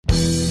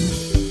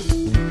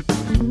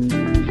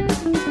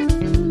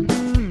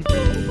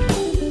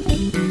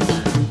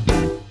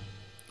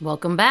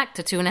Welcome back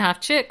to Two and a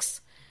Half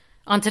Chicks.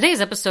 On today's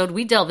episode,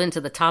 we delve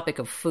into the topic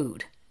of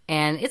food.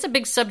 And it's a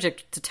big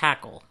subject to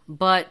tackle.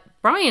 But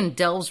Brian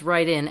delves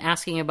right in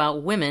asking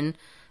about women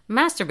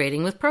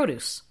masturbating with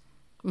produce.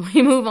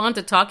 We move on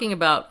to talking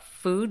about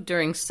food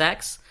during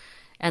sex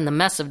and the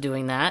mess of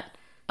doing that.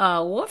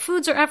 What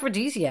foods are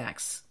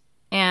aphrodisiacs?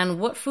 And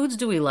what foods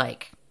do we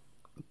like?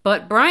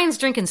 But Brian's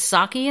drinking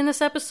sake in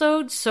this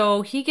episode,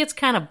 so he gets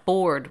kind of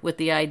bored with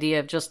the idea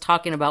of just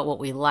talking about what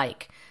we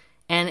like.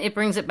 And it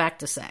brings it back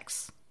to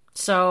sex.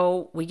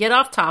 So we get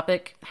off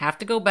topic, have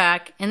to go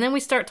back, and then we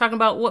start talking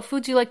about what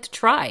foods you like to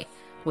try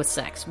with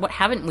sex. What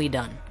haven't we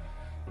done?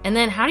 And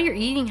then how do your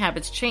eating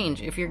habits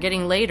change if you're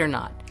getting laid or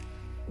not?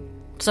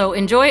 So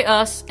enjoy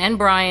us and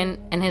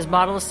Brian and his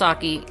bottle of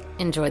sake.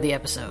 Enjoy the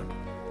episode.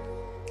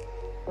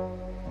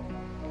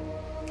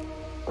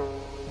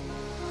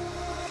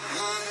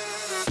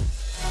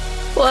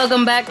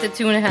 Welcome back to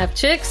Two and a Half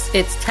Chicks.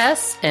 It's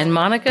Tess and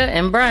Monica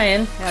and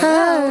Brian.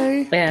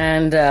 Hi.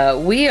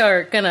 And we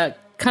are going to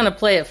kind of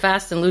play it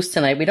fast and loose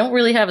tonight. We don't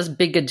really have a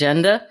big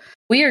agenda.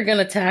 We are going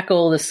to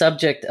tackle the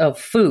subject of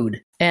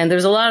food. And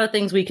there's a lot of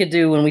things we could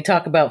do when we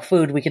talk about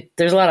food.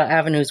 There's a lot of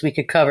avenues we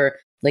could cover,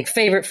 like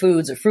favorite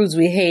foods or foods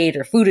we hate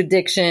or food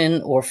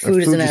addiction or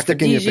food as an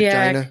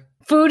aphrodisiac.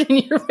 Food in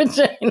your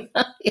vagina.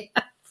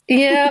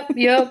 Yeah.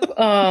 Yep.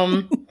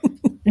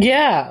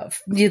 Yeah,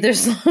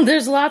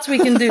 there's lots we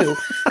can do.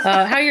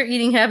 How your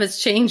eating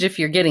habits change if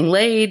you're getting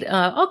laid.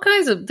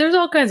 There's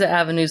all kinds of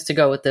avenues to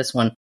go with this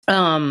one.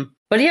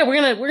 But yeah,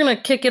 we're gonna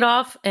kick it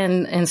off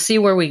and see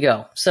where we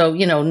go. So,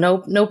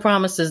 no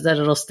promises that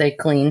it'll stay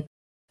clean.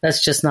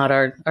 That's just not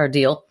our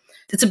deal.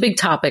 It's a big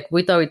topic.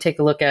 We thought we'd take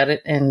a look at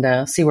it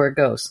and see where it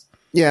goes.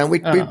 Yeah, we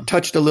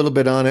touched a little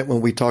bit on it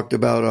when we talked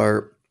about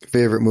our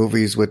favorite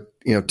movies with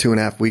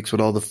 2.5 weeks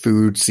with all the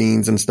food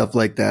scenes and stuff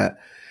like that.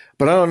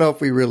 But I don't know if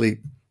we really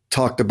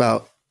talked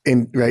about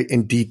in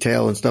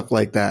detail and stuff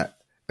like that,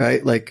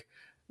 right? Like,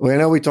 I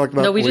know we talked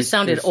about. No, we just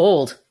sounded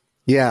old.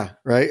 Yeah,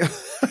 right.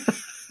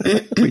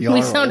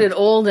 we sounded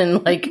old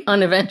and like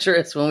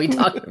unadventurous when we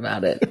talked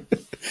about it.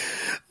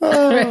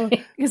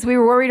 Right? Because we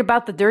were worried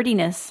about the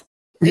dirtiness.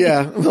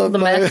 Yeah, the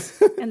mess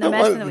and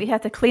that we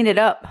had to clean it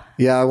up.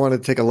 Yeah, I want to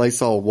take a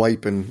Lysol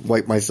wipe and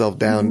wipe myself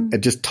down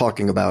and just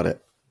talking about it.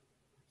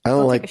 I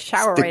don't like take a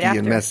shower sticky right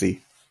and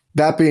messy.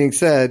 That being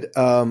said,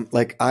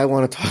 I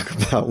want to talk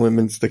about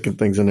women sticking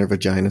things in their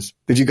vaginas.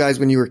 Did you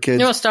guys, when you were kids?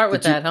 You want to start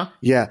with that, huh?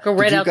 Yeah. Go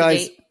right out the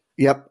gate.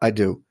 Yep, I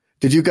do.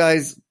 Did you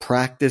guys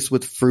practice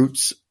with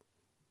fruits?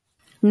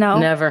 No.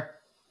 Never.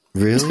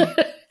 Really?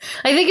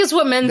 I think it's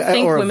what men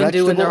think women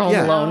do when they're home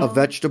alone. A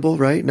vegetable,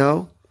 right?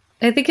 No?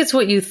 I think it's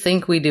what you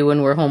think we do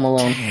when we're home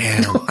alone.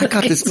 Damn, I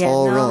got this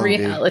all wrong,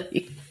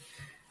 reality.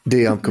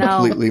 D, I'm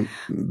completely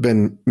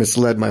been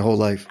misled my whole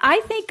life.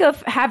 I think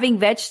of having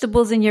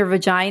vegetables in your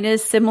vaginas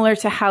similar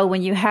to how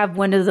when you have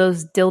one of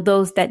those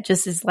dildos that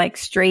just is like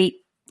straight,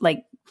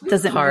 like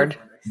doesn't hard.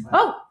 Move.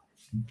 Oh,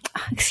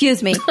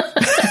 excuse me.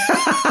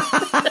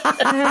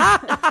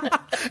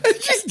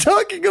 She's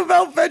talking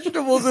about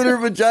vegetables in her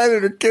vagina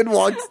and her kid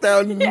walks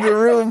down in the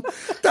room.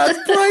 That's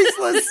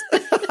priceless.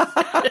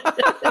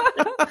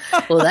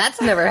 Well,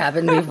 that's never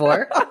happened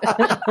before.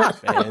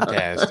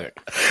 Fantastic.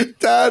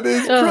 That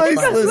is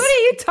priceless. What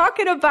are you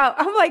talking about?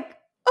 I'm like.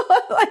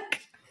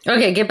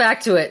 Okay, get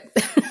back to it.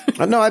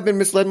 No, I've been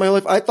misled my whole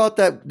life. I thought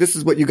that this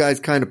is what you guys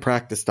kind of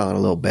practiced on a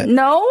little bit.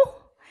 No.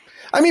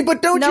 I mean,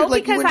 but don't you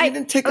like you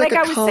didn't take like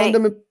a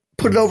condom and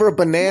put it over a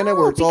banana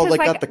where it's all like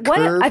got the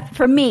curve?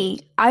 For me,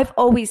 I've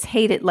always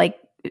hated like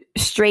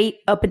straight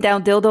up and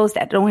down dildos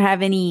that don't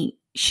have any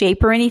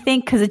shape or anything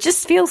because it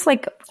just feels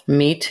like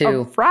me too.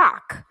 A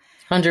rock.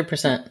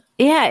 100%.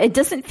 Yeah, it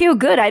doesn't feel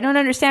good. I don't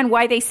understand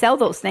why they sell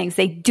those things.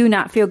 They do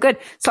not feel good.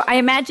 So I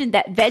imagine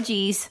that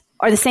veggies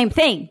are the same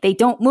thing. They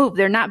don't move.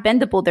 They're not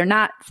bendable. They're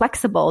not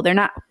flexible. They're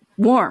not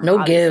warm. No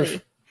obviously.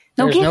 give.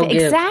 No give.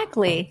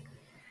 Exactly.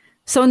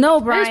 So no,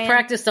 Brian. I just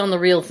practiced on the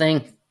real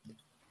thing.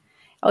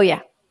 Oh,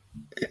 yeah.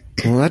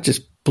 Well, that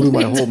just blew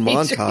my whole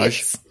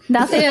montage.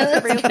 Nothing.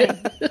 That's the real thing.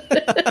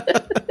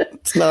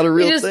 It's not a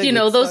real thing.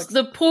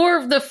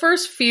 The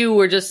first few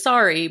were just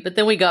sorry, but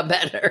then we got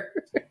better.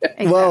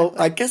 Exactly. Well,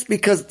 I guess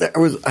because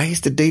I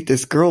used to date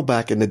this girl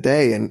back in the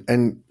day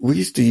and we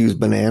used to use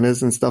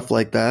bananas and stuff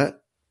like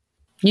that.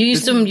 You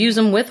used to use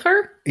them with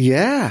her?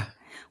 Yeah.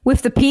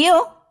 With the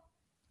peel?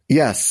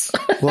 Yes.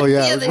 Well,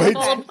 yeah. Yeah, they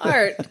fall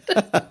apart.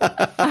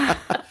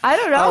 I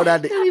don't know.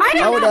 I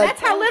don't know.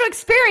 That's how little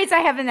experience I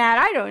have in that.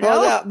 I don't know.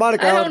 Well, yeah,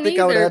 Monica, I don't think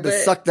I would have had to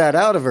suck that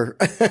out of her.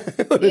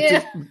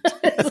 Yeah.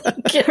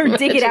 Or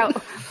dig it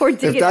out.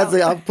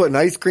 I'm putting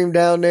ice cream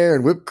down there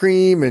and whipped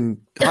cream and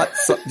hot,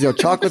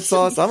 chocolate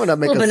sauce. I'm gonna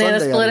make a banana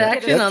sundae split on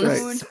action on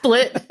the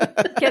split.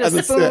 Get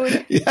a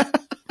spoon. Yeah.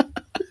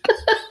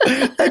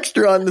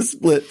 Extra on the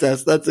split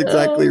test. That's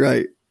exactly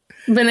right.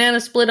 Banana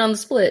split on the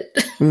split.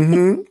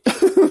 Mm-hmm.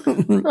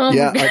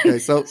 Yeah. Okay.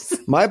 So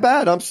my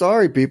bad. I'm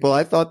sorry, people.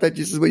 I thought that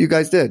this is what you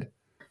guys did.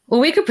 Well,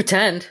 we could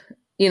pretend.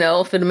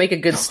 if it'd make a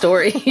good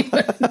story.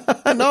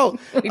 No,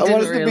 I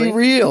want us to be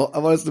real. I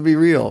want us to be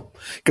real.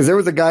 Because there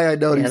was a guy I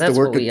know that used to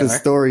work at this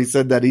store. He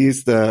said that he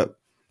used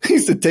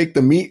to take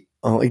the meat.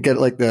 He'd get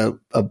like a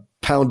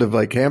pound of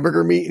like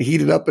hamburger meat and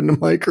heat it up in the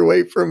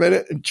microwave for a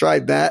minute and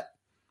tried that.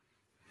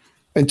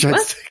 And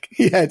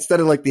instead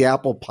of like the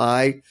apple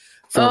pie.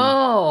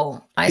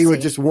 He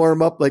would just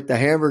warm up like the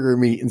hamburger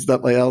meat and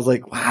stuff like that. I was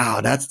like,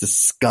 wow, that's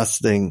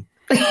disgusting.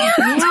 Yeah.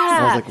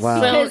 I was like,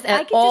 wow.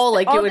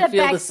 It would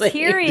feel the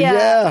same.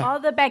 Yeah. All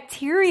the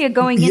bacteria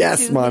going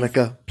into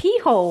Monica. his pee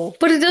hole.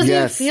 But it doesn't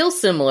even feel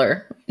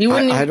similar. You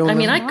wouldn't.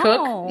 I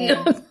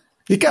cook.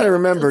 You got to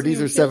remember,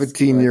 these are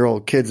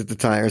 17-year-old kids at the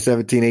time, or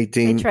 17,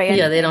 18.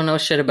 They don't know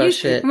shit about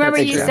shit.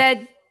 Remember you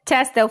said,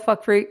 Tess, they'll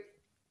fuck fruit.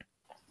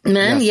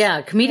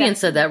 Men, comedian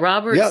said that.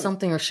 Robert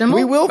something or Schimmel.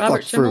 We will Robert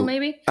fuck Schimmel, fruit.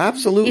 maybe.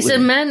 Absolutely. He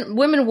said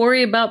women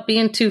worry about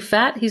being too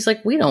fat. He's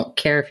like, we don't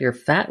care if you're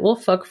fat. We'll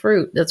fuck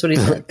fruit. That's what he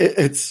said.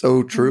 It's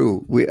so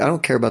true. I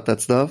don't care about that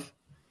stuff.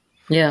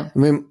 Yeah. I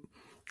mean,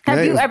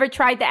 have you ever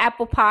tried the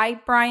apple pie,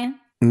 Brian?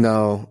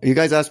 No. You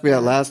guys asked me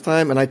that last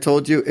time, and I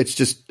told you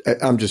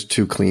I'm just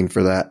too clean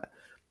for that.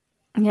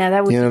 Yeah,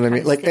 that would. You know what I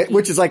mean? Like, sticky.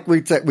 which is like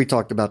we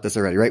talked about this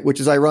already, right? Which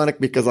is ironic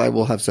because I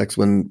will have sex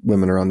when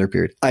women are on their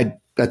period.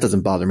 That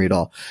doesn't bother me at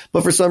all.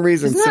 But for some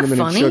reason,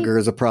 cinnamon and sugar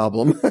is a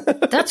problem.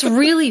 That's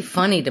really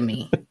funny to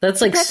me.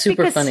 That's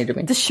super funny to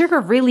me. The sugar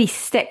really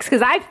sticks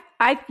because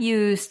I've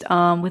used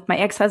with my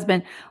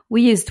ex-husband,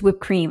 we used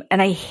whipped cream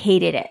and I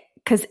hated it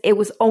because it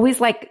was always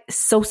like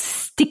so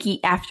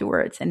sticky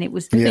afterwards, and it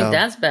was. I think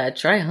that's bad.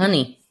 Try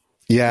honey.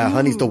 Yeah,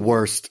 honey's the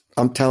worst.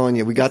 I'm telling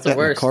you, we got that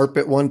in the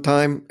carpet one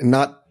time,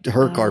 not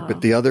her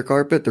carpet, the other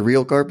carpet, the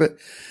real carpet,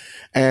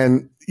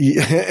 and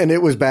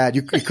it was bad.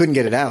 You couldn't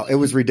get it out. It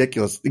was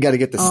ridiculous. You got to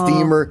get the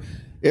steamer.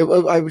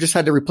 I just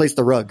had to replace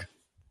the rug.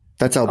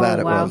 That's how bad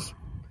it was.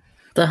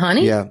 The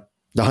honey? Yeah,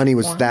 the honey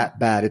was that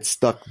bad. It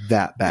stuck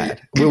that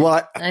bad.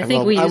 I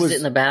think we used it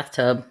in the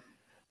bathtub.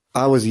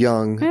 I was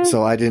young,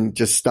 so I didn't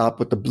just stop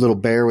with the little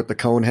bear with the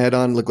cone head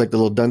on, looked like the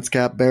little dunce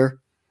cap bear.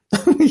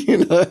 You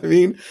know what I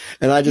mean?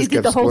 And I just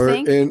kept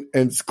squirting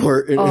and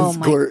squirting and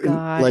squirting.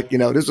 Like,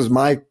 this was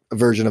my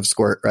version of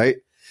squirt, right?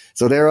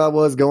 So there I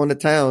was going to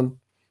town.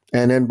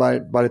 And then by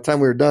the time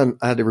we were done,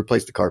 I had to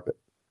replace the carpet.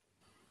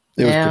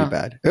 It was pretty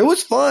bad. It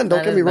was fun.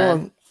 Don't get me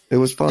wrong. It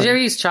was fun. Did you ever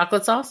use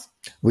chocolate sauce?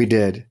 We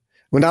did.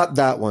 Well, not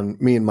that one.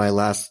 Me and my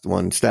last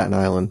one, Staten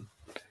Island.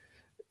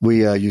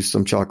 We used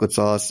some chocolate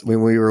sauce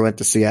when we went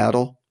to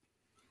Seattle.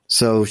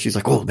 So she's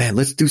like, oh, man,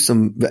 let's do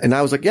some. And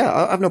I was like, yeah,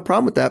 I have no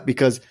problem with that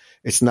because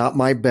it's not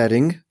my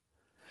bedding.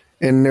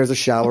 And there's a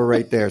shower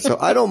right there. So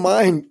I don't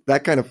mind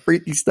that kind of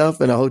freaky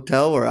stuff in a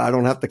hotel where I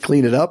don't have to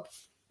clean it up,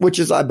 which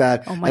is not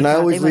bad. Oh and God, I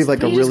always leave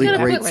like a really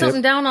great tip. Put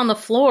something down on the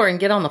floor and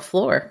get on the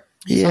floor.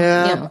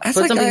 Yeah.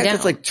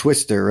 That's like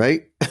Twister,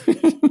 right?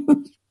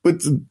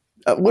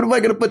 What am I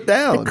going to put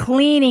down? The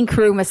cleaning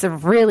crew must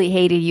have really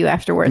hated you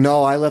afterwards.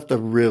 No, I left a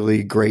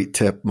really great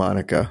tip,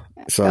 Monica.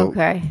 So,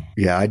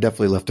 yeah, I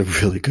definitely left a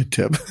really good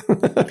tip.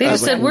 They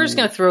just said, we're just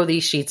going to throw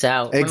these sheets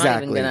out. Exactly. We're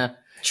not even going to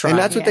try. And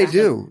that's what they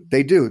do.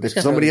 They do. If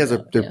somebody has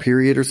their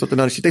period or something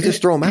on a sheet, they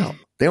just throw them out.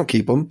 They don't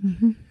keep them.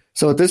 Mm-hmm.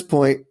 So at this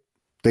point,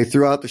 they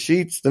threw out the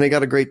sheets, then they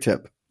got a great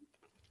tip.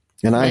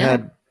 And I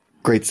had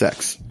great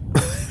sex.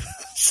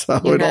 So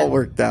it all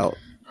worked out.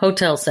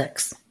 Hotel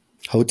sex.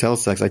 Hotel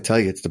sex, I tell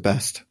you, it's the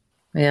best.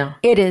 Yeah.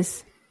 It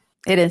is.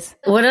 It is.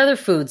 What other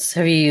foods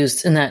have you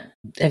used in that?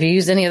 Have you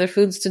used any other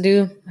foods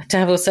to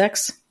have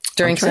sex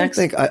during sex?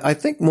 I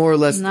think more or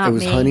less it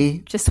was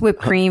honey. Just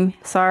whipped cream.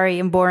 Sorry,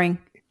 I'm boring.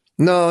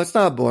 No, it's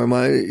not boring.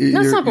 No,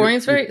 it's not boring.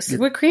 It's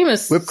whipped cream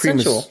is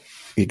sensual.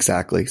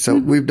 Exactly. So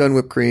we've done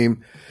whipped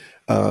cream.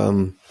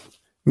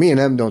 Me and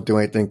Em don't do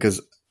anything because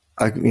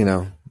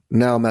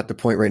now I'm at the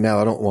point right now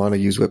I don't want to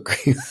use whipped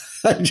cream.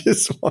 I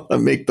just want to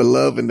make the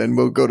love and then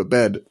we'll go to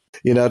bed.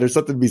 There's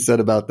something to be said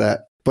about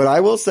that. But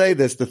I will say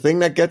this, the thing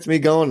that gets me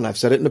going, and I've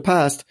said it in the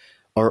past,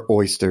 are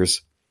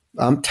oysters.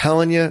 I'm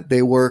telling you,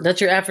 they work.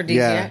 That's your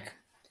aphrodisiac? Yeah,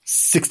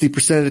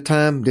 60% of the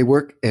time, they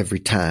work every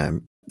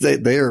time.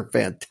 They are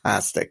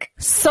fantastic.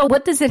 So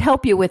what does it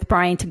help you with,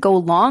 Brian? To go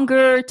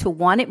longer, to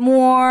want it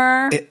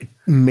more? It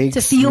makes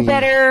to feel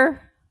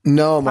better?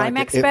 No,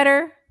 climax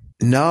better?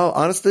 No,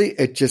 honestly,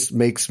 it just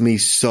makes me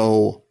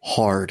so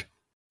hard.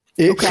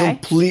 It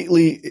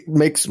completely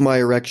makes my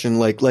erection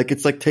like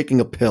it's like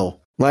taking a pill.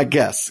 I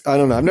guess. I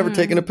don't know. I've never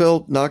taken a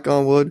pill, knock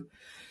on wood.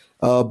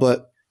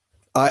 But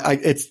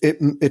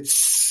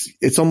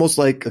it's almost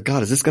like,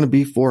 God, is this going to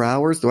be 4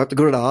 hours? Do I have to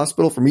go to the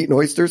hospital from eating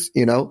oysters?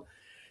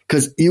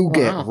 Because you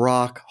get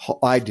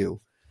I do.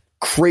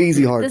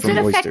 Crazy hard from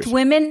oysters. Does it affect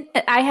women?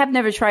 I have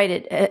never tried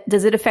it.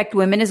 Does it affect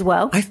women as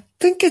well? I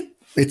think it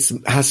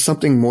has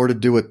something more to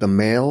do with the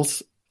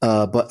males.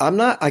 But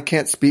I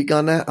can't speak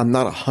on that. I'm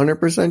not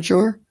 100%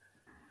 sure.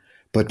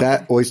 But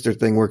that oyster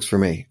thing works for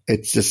me.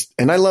 It's just,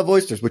 and I love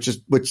oysters, which is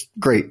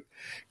great.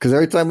 Because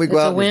every time we go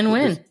out, a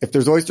win-win. If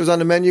there's oysters on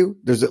the menu,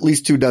 there's at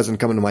least 2 dozen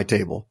coming to my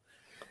table.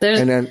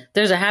 There's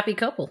a happy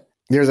couple.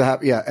 And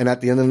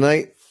at the end of the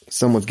night,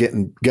 someone's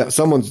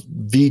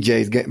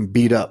VJ's getting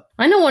beat up.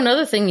 I know one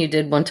other thing you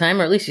did one time,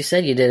 or at least you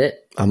said you did it.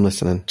 I'm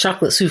listening.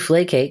 Chocolate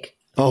souffle cake.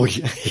 Oh,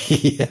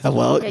 yeah.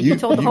 Well, Yeah, you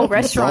told the whole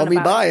restaurant saw me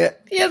about buy it.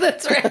 Yeah,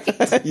 that's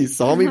right. You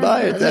saw me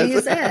buy it. That's what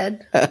you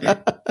said.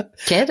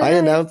 Can't I deny it.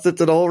 announced it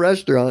to the whole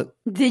restaurant.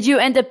 Did you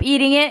end up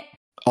eating it?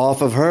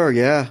 Off of her,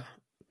 yeah.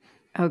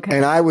 Okay.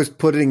 And I was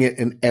putting it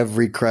in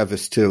every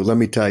crevice, too. Let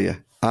me tell you.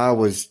 I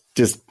was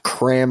just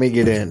cramming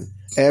it in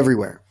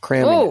everywhere.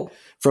 Cramming it.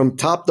 From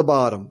top to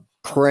bottom.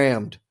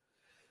 Crammed.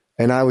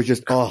 And I was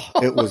just,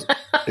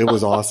 it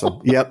was awesome.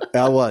 Yep,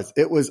 that was.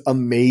 It was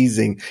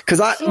amazing. Because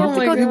you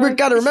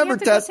got to remember,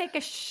 Tess. Take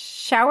a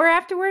shower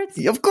afterwards?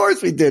 Of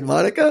course we did,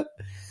 Monica.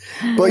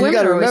 But you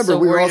got to remember,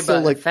 we were also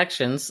like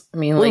infections. I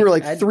mean, we were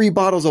like 3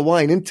 bottles of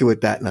wine into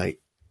it that night.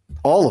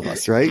 All of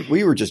us, right?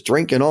 We were just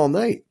drinking all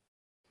night.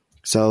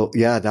 So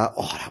yeah, that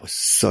was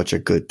such a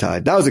good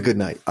time. That was a good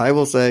night. I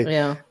will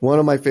say, one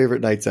of my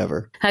favorite nights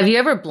ever. Have you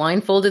ever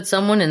blindfolded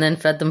someone and then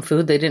fed them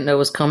food they didn't know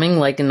was coming,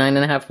 like in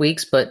 9.5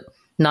 weeks, but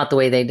not the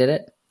way they did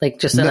it? Like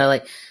just in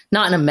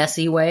not in a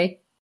messy way?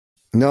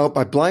 Nope,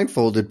 I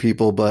blindfolded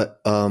people, but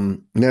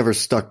never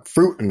stuck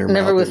fruit in their mouth.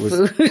 Never with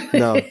food.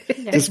 No,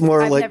 it's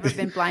more I've like never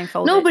been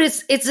blindfolded. No, but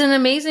it's an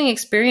amazing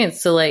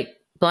experience to like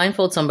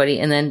blindfold somebody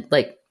and then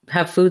like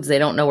have foods they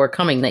don't know are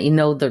coming that you're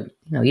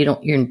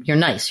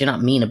nice. You're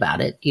not mean about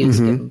it. You just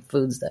give them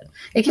foods that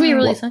it can be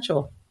really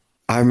essential.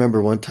 I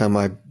remember one time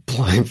I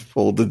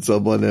blindfolded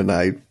someone and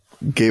I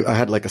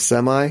had like a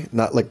semi,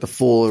 not like the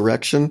full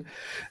erection,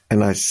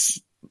 and I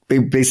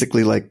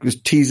basically like was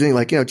teasing,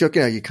 like,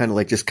 joking. You kind of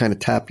like just kind of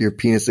tap your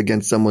penis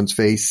against someone's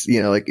face,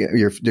 like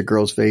the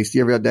girl's face.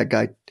 You ever had that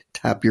guy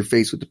tap your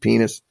face with the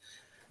penis?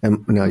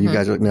 And no, you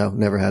guys are like, no,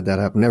 never had that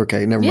happen. Never.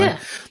 Okay, never mind.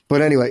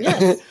 But anyway,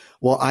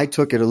 well, I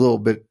took it a little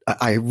bit.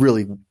 I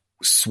really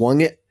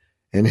swung it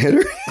and hit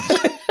her.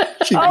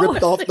 She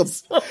ripped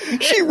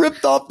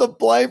off the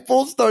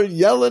blindfold, started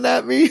yelling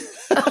at me.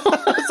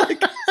 I was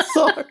like,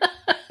 sorry.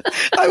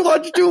 I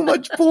watched too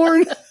much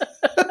porn.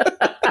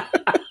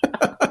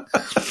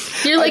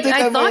 You're like,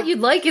 I thought you'd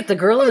like it. The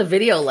girl in the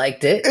video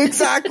liked it.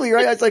 Exactly,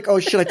 right? I was like, oh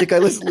shit, I think I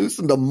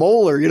loosened a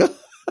molar,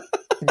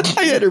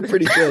 I hit her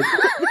pretty good.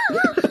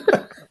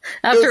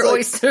 After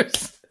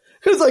oysters.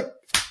 It was like...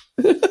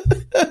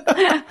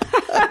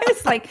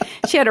 It's like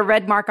she had a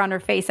red mark on her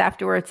face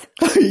afterwards.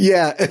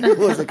 Yeah, it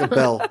was like a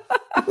bell.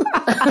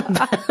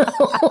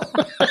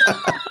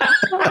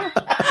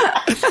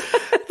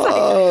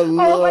 Oh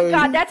my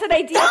God, that's an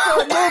idea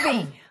for a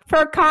movie, for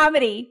a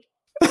comedy,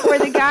 where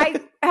the guy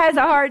has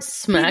a hard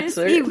smacks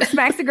her. He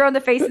smacks the girl in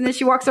the face, and then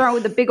she walks around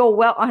with a big old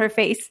welt on her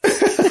face.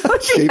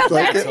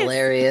 That's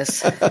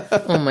hilarious.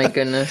 Oh my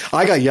goodness!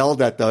 I got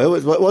yelled at though.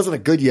 It wasn't a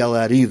good yell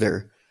at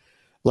either.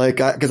 Like,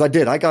 because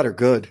I got her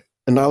good,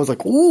 and I was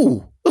like,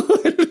 ooh.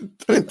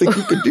 I didn't think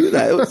you could do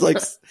that. It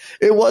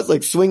was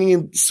like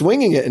swinging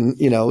it, and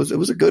it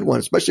was a good one.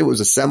 Especially if it was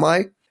a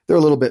semi. They're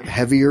a little bit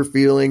heavier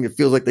feeling. It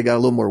feels like they got a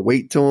little more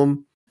weight to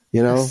them.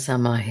 A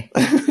semi.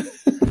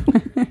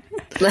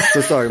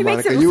 So sorry, It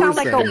makes Monica. it You sound were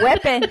like saying. a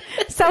weapon.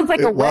 Sounds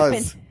like a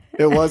weapon.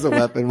 It was a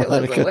weapon, It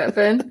Monica. was a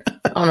weapon.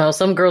 Oh no,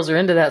 some girls are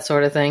into that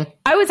sort of thing.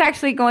 I was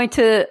actually going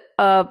to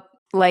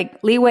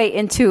leeway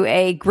into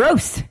a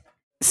gross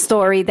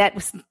story that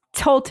was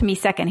told to me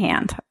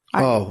secondhand.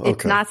 Okay.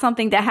 It's not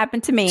something that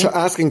happened to me. So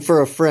asking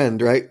for a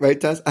friend, right?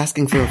 Right, Tess?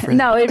 Asking for a friend.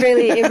 No, it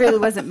really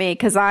wasn't me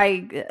because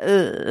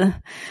so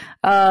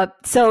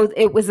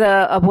it was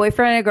a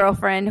boyfriend and a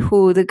girlfriend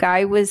who the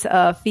guy was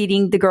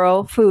feeding the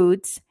girl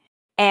foods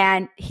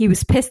and he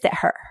was pissed at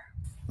her.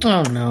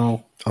 Oh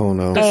no. Oh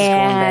no. This is going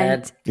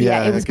bad.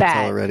 Yeah, it was I could tell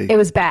bad. already. It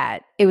was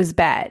bad. It was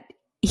bad.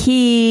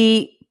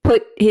 He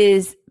put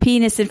his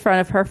penis in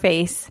front of her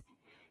face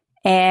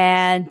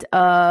and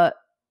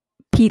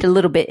peed a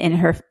little bit in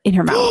her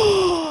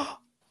mouth.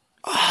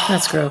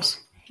 That's gross.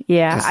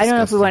 Yeah, That's I don't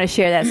know if we disgusting. want to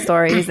share that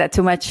story. Is that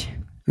too much?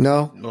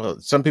 No. Well,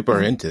 some people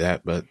are into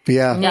that, but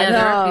Yeah. Yeah,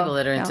 there are No, people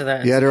that are into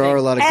that. Yeah, there are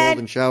a lot of And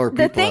golden shower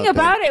people. The thing out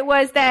there. about it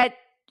was that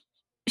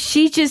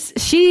she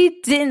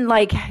didn't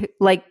like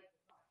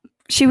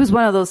she was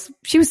one of those,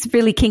 she was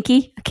really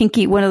kinky,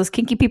 one of those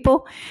kinky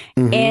people.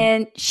 Mhm.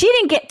 And she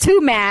didn't get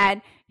too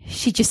mad.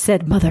 She just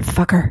said,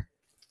 motherfucker.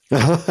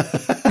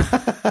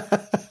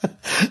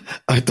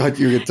 I thought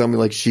you were gonna tell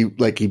me she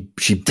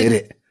bit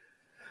it.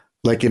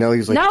 He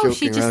was like, No, joking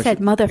she just around.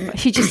 said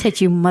she just said,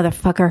 you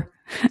motherfucker.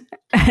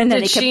 And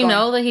then Did she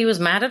know that he was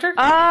mad at her?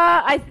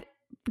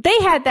 They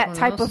had that Who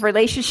type knows? of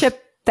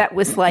relationship that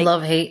was like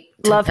Love-hate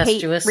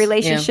love-hate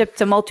relationship,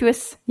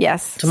 tumultuous.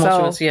 Yes.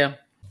 Tumultuous, So, yeah.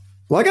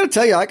 Well, I got to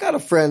tell you, I got a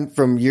friend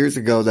from years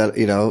ago that,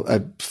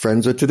 I'm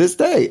friends with to this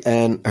day.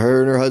 And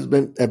her and her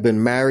husband have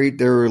been married.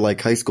 They were like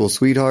high school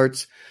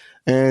sweethearts.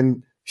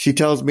 And she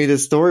tells me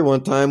this story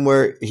one time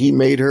where he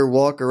made her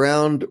walk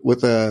around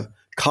with a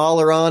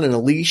collar on and a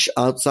leash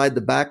outside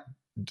the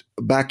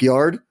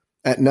backyard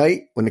at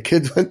night when the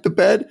kids went to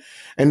bed.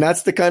 And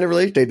that's the kind of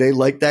relationship they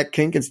like, that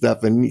kink and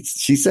stuff. And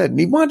she said, and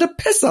he wanted to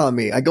piss on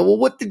me. I go, well,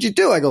 what did you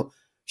do?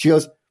 She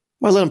goes,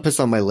 I let him piss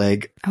on my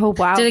leg. Oh,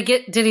 wow. Did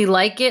he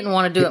like it and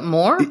want to do it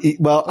more?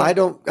 Well, I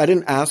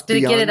didn't ask. Did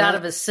he get it that. out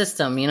of his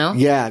system,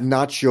 Yeah,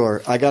 not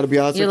sure. I got to be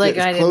honest You're with like,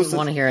 you. I didn't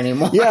want to hear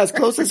anymore. Yeah, as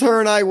close as her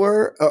and I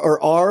were,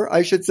 or are,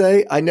 I should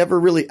say, I never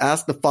really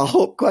asked the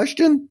follow-up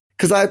question.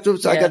 Because I got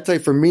to tell you,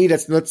 for me,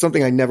 that's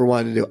something I never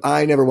wanted to do.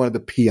 I never wanted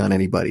to pee on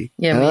anybody.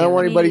 Yeah, and I don't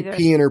want Me anybody either.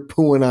 peeing or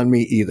pooing on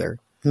me either.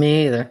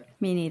 Me either.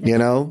 Me neither. You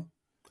know?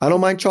 I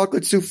don't mind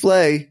chocolate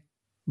souffle,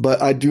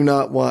 but I do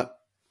not want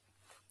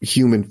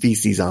human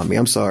feces on me.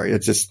 I'm sorry.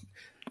 It's just,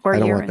 Or I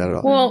don't urine. want that at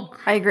all. Well,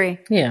 I agree.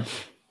 yeah.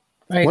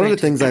 One of the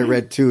things I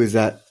read too is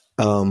that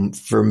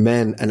for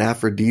men, an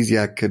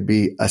aphrodisiac could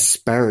be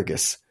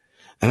asparagus.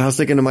 And I was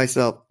thinking to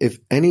myself, if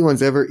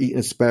anyone's ever eaten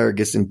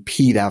asparagus and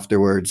peed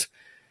afterwards,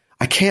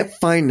 I can't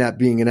find that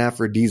being an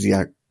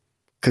aphrodisiac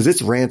because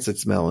it's rancid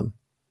smelling.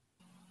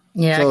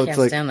 Yeah, So I it's can't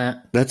like- stand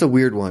that. That's a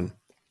weird one.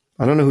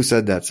 I don't know who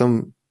said that.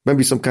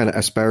 Maybe some kind of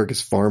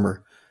asparagus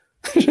farmer.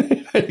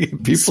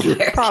 People,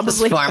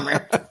 Probably.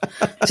 Farmer.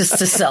 Just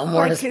to sell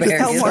more Like, asparagus.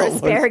 sell more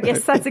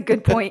asparagus. That's a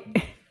good point.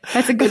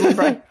 That's a good one,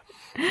 Brian.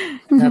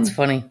 That's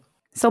funny.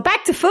 So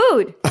back to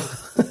food.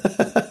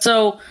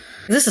 So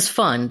this is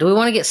fun. Do we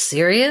want to get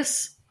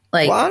serious?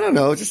 Like, well, I don't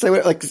know. Just say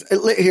like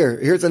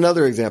here's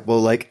another example.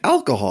 Like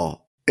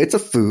alcohol, it's a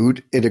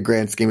food in a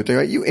grand scheme of things.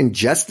 Right? You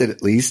ingest it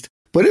at least,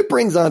 but it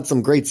brings on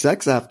some great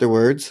sex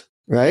afterwards,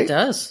 right? it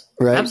does.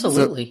 Right.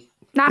 Absolutely.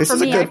 Not This for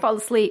is a me. I good- fall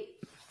asleep.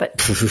 But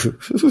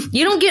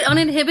You don't get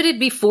uninhibited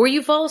before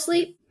you fall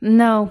asleep?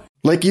 no.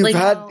 Like you've Like,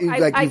 had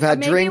you've had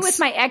maybe drinks. with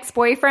my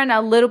ex-boyfriend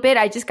a little bit.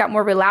 I just got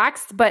more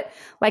relaxed. But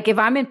like if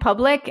I'm in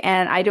public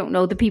and I don't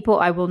know the people,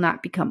 I will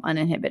not become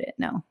uninhibited.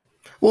 No.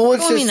 Well,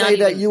 let's Well, I mean, just not say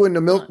that even- you and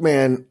the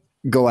milkman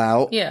go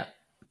out Yeah.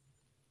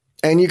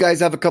 and you guys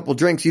have a couple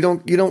drinks. You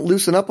don't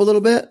loosen up a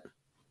little bit?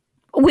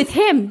 With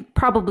him,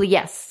 probably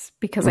yes,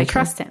 because I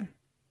trust him.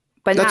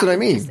 But That's not what I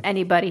with mean. just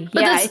anybody.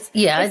 But yeah, that's-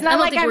 yeah, I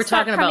don't think I'm we're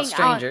start talking about coming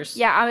out- strangers.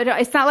 Yeah,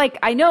 it's not like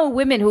I know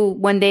women who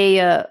when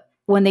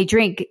they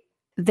drink,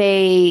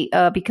 they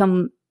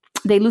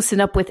loosen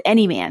up with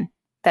any man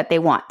that they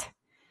want.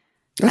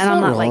 That's And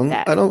I'm not like wrong.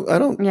 that. I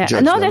don't Yeah,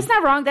 judge no, them. that's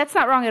not wrong. That's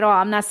not wrong at all.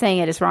 I'm not saying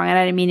it is wrong, and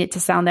I didn't mean it to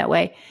sound that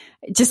way.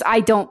 Just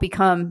I don't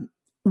become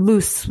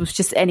loose with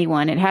just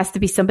anyone. It has to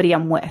be somebody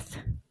I'm with.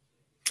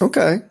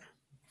 Okay.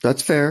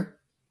 That's fair.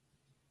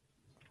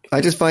 I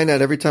just find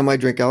that every time I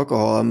drink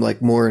alcohol, I'm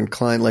like more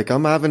inclined, like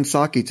I'm having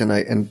sake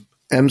tonight and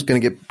M's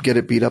going to get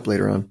it beat up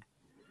later on.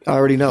 I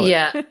already know it.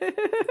 Yeah.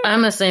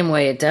 I'm the same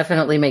way. It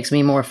definitely makes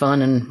me more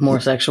fun and more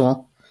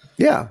sexual.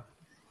 Yeah.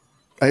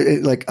 I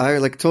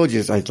told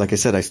you, like I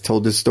said, I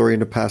told this story in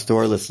the past to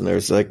our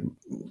listeners, like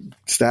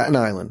Staten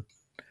Island.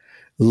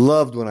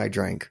 Loved when I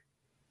drank.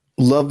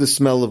 Loved the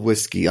smell of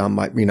whiskey on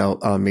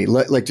on me.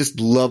 Like just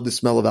loved the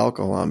smell of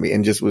alcohol on me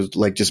and just was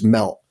like, just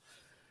melt.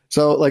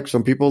 So like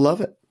some people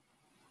love it.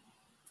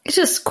 It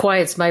just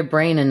quiets my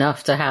brain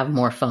enough to have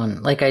more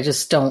fun. Like it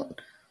just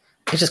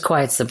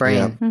quiets the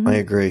brain. Yeah, I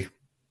agree.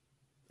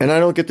 And I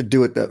don't get to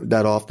do it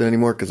that often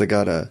anymore because I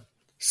got a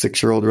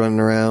 6-year-old running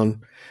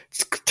around.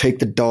 Just take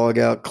the dog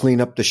out,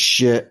 clean up the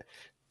shit,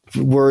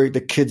 worried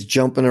the kid's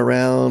jumping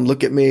around.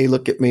 Look at me,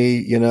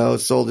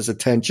 sold his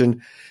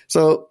attention.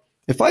 So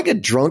if I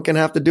get drunk and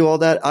have to do all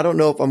that, I don't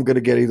know if I'm going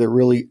to get either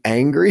really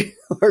angry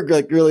or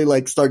like really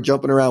like start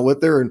jumping around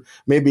with her. And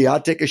maybe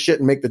I'll take a shit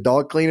and make the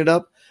dog clean it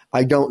up.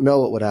 I don't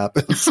know what would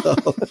happen. So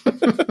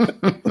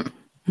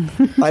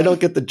I don't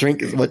get to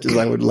drink as much as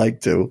I would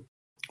like to.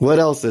 What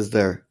else is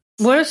there?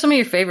 What are some of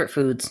your favorite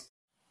foods?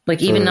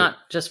 Like even For- not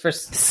just for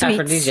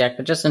aphrodisiac,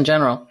 but just in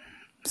general.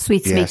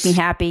 Sweets Yes. make me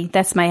happy.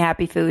 That's my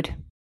happy food.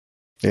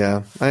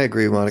 Yeah, I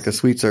agree, Monica.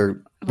 Sweets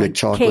are like Like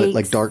chocolate, cakes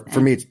like dark.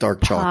 For me, it's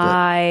dark chocolate.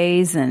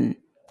 Pies and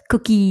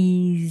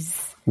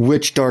cookies.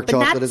 Which dark But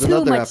chocolate not is too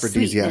another much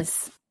aphrodisiac?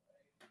 sweetness.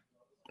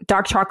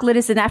 Dark chocolate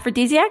is an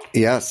aphrodisiac?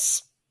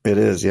 Yes, it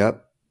is.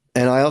 Yep.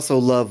 And I also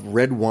love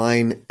red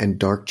wine and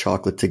dark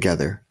chocolate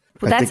together.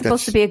 Well, that's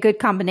supposed to be a good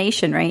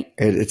combination, right?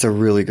 It's a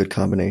really good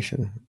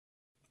combination.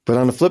 But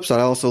on the flip side,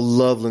 I also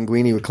love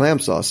linguine with clam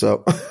sauce.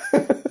 So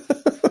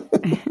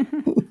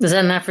Is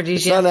that an it's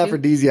aphrodisiac? not an too?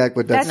 aphrodisiac,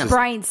 but that's That's just,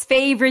 Brian's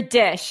favorite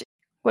dish.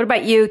 What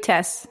about you,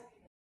 Tess?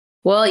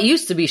 Well, it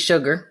used to be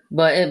sugar,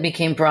 but it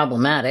became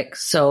problematic.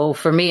 So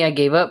for me, I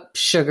gave up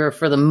sugar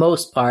for the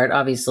most part,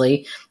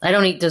 obviously. I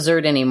don't eat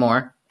dessert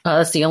anymore.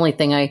 That's the only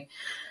thing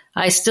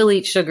I still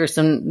eat sugar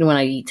when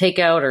I eat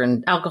takeout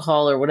or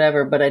alcohol or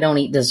whatever, but I don't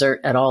eat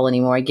dessert at all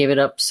anymore. I gave it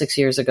up 6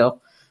 years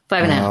ago,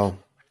 5.5. wow.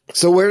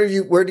 So where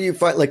do you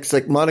find, like, it's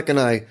like Monica and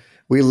I,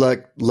 we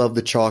love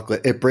the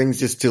chocolate. It brings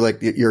just to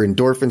like your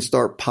endorphins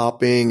start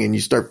popping and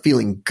you start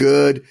feeling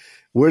good.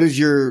 Where does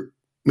your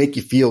make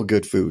you feel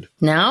good food?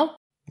 Now?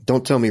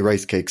 Don't tell me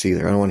rice cakes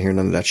either. I don't want to hear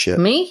none of that shit.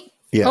 Me?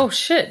 Yeah. Oh,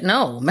 shit.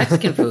 No.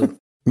 Mexican food.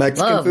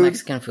 Mexican Love food?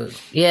 Mexican food.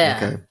 Yeah.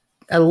 Okay.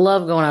 I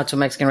love going out to a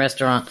Mexican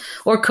restaurant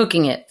or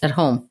cooking it at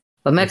home.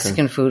 But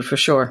Mexican food for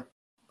sure.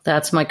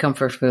 That's my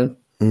comfort food.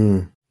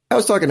 I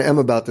was talking to Em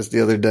about this the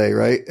other day,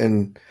 right?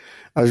 And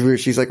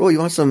she's like, "Oh, you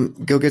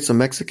want go get some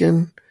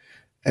Mexican?"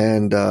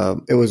 And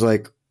it was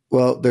like,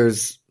 well,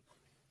 there's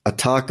a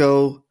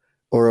taco,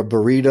 or a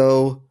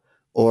burrito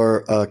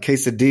or a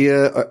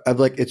quesadilla. I'm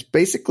like, it's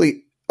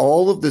basically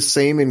all of the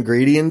same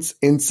ingredients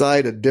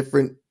inside a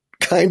different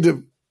kind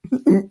of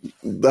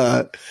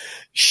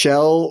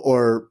shell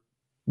or,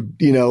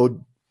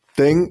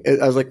 thing.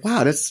 I was like,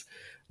 wow, that's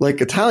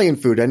like Italian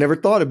food. I never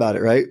thought about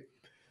it, right?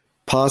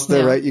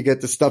 Pasta, right? You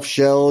get the stuffed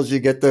shells, you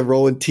get the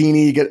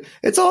rollantini,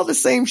 it's all the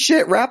same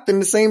shit wrapped in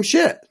the same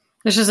shit.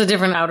 It's just a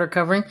different outer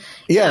covering.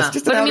 Yeah, it's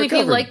just an outer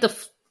covering.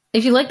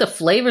 If you like the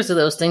flavors of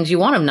those things, you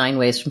want them 9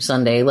 ways from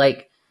Sunday.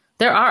 Like,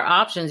 there are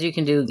options. You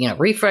can do,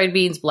 refried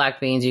beans, black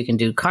beans. You can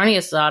do carne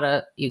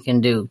asada. You can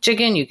do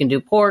chicken. You can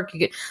do pork.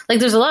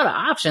 There's a lot of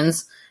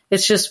options.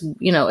 It's just,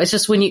 it's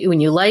just when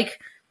you like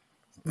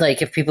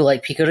if people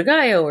like pico de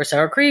gallo or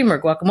sour cream or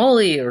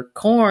guacamole or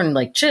corn,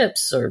 like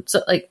chips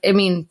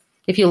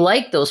if you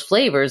like those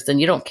flavors, then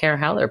you don't care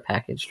how they're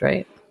packaged,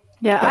 right?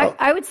 Yeah, well,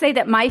 I would say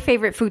that my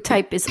favorite food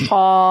type is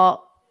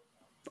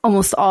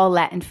almost all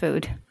Latin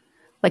food.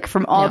 Like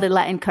from all the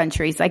Latin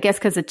countries, I guess,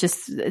 because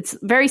it's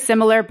very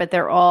similar, but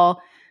they're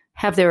all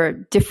have their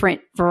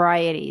different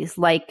varieties.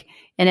 Like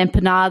an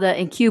empanada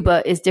in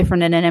Cuba is different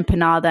than an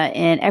empanada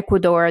in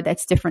Ecuador.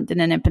 That's different than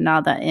an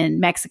empanada in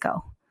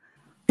Mexico.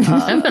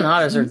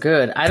 Empanadas are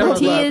good. I don't know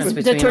the difference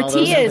between all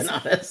those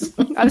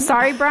empanadas. I'm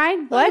sorry,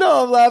 Brian. What?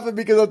 No, I'm laughing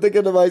because I'm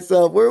thinking to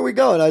myself, where are we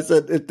going? I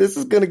said, if this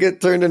is going to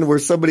get turned into where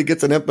somebody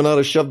gets an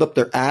empanada shoved up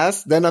their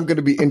ass, then I'm going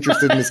to be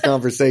interested in this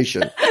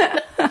conversation.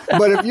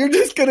 But if you're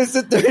just going to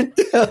sit there and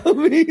tell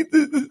me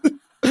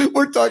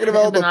we're talking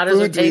about the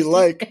foods we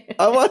like,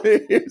 I want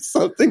to hear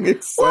something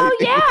exciting. Well,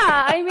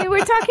 yeah.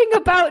 We're talking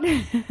about...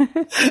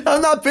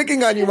 I'm not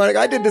picking on you, Monica.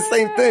 I did the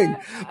same thing.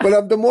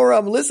 But the more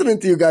I'm listening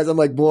to you guys, I'm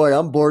like, boy,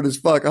 I'm bored as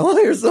fuck. I want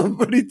to hear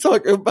somebody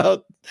talking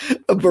about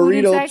a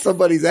burrito up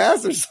somebody's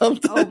ass or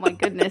something. Oh, my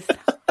goodness.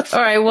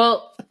 All right,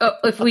 well,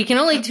 if we can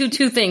only do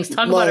 2 things,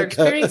 talk about our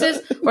experiences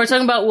or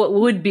talk about what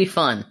would be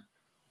fun.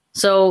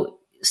 So...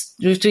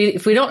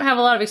 if we don't have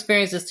a lot of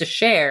experiences to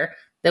share,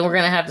 then we're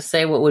going to have to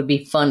say what would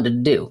be fun to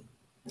do.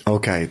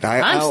 Okay.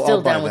 I'm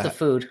still down with the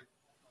food.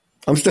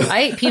 I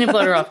ate peanut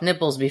butter off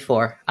nipples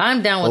before.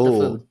 I'm down with the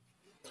food.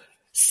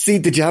 See,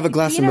 did you have a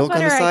glass of milk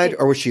on the side,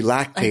 or was she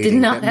lactating? I did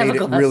not have a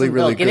glass of milk.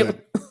 Really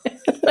good.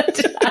 I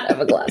did not have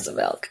a glass of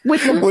milk.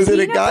 Was it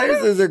a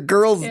guy's or is it a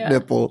girl's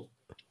nipple?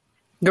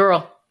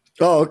 Girl.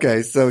 Oh,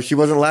 okay. So she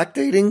wasn't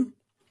lactating?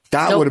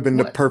 That would have been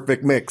the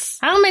perfect mix.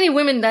 How many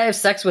women that I have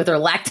sex with are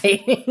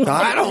lactating?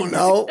 I don't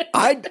know.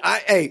 I've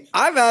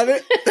had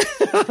it.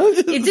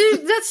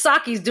 Dude, that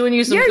sake's doing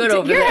you some good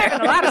over there. You're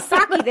having a lot of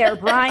sake there,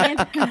 Brian.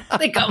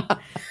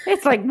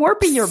 It's like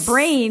warping your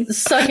brain.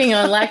 Sucking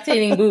on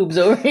lactating boobs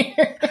over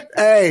here.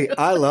 Hey,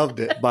 I loved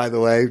it, by the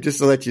way, just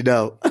to let you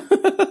know.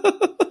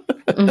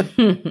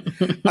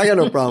 I got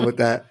no problem with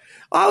that.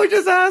 I was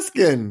just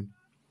asking.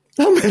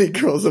 How many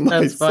girls am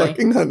I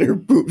sucking on their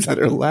boobs that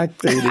are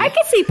lactating? I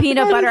could see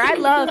peanut butter. I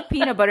love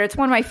peanut butter. It's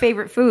one of my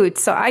favorite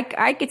foods. So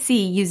I could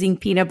see using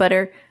peanut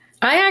butter.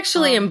 I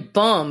actually am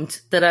bummed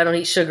that I don't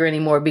eat sugar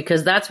anymore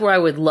because that's where I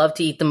would love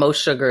to eat the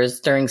most sugar is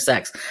during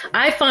sex.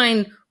 I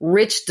find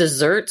rich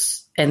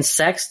desserts and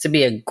sex to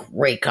be a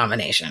great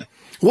combination.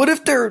 What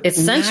if they're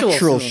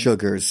natural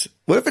sugars?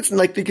 What if it's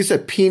like you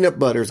said, peanut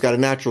butter's got a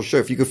natural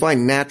sugar? If you could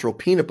find natural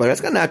peanut butter,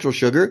 that's got natural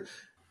sugar.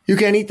 You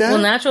can't eat that?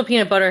 Well, natural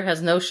peanut butter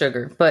has no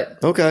sugar,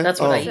 but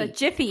that's what I eat. So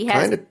Jiffy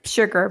has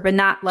sugar, but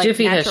not like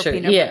Jiffy natural has sugar.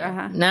 Peanut butter.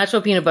 Yeah,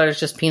 natural peanut butter is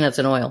just peanuts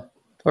and oil,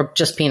 or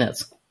just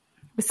peanuts.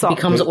 With salt. It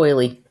becomes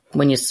oily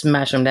when you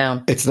smash them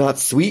down. It's not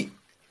sweet?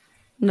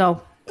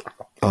 No.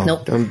 Oh,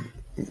 nope.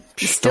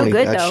 It's still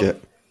good, though.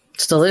 Shit.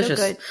 It's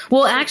delicious.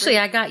 Well, actually,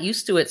 I got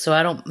used to it, so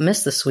I don't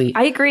miss the sweet.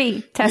 I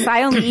agree, Tess.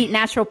 I only eat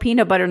natural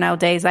peanut butter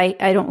nowadays. I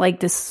don't like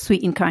this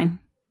sweetened kind.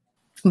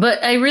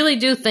 But I really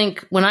do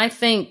think, when I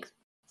think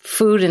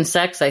food and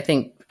sex, I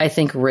think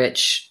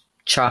rich,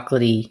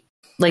 chocolatey.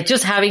 Like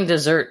just having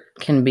dessert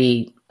can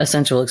be a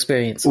sensual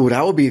experience. Ooh,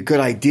 that would be a good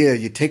idea.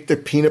 You take the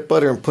peanut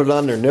butter and put it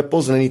on their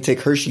nipples, and then you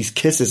take Hershey's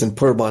Kisses and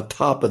put them on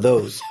top of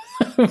those.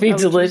 That would be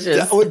delicious.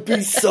 That would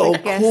be so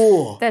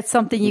cool. That's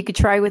something you could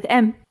try with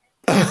M.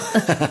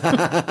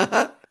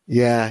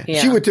 Yeah,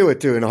 she would do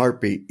it too in a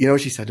heartbeat. You know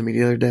what she said to me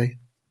the other day?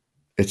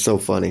 It's so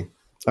funny.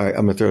 All right,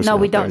 I'm going to throw some.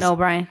 No, we don't know,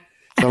 Brian.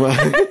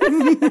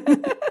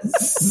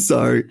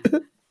 Sorry.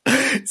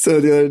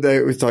 So the other day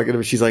we was talking to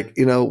her. She's like,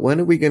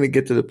 when are we going to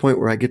get to the point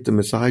where I get to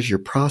massage your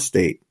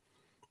prostate?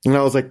 And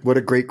I was like, what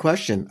a great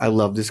question. I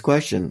love this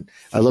question.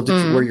 I love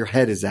where your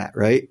head is at,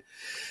 right?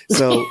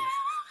 So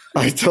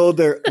I told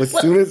her as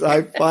soon as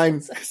I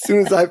find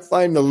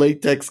the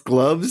latex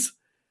gloves,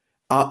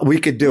 we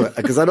could do it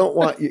because I don't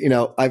want,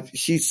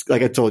 she's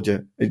like I told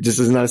you, this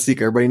is not a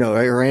secret. Everybody knows,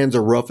 right? Her hands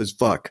are rough as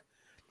fuck.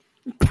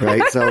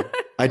 Right. So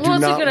I do not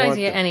want. It's a good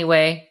idea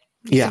anyway.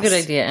 It's a good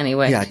idea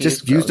anyway. Yeah,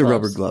 just use the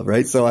rubber glove,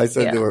 right? So I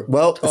said to her,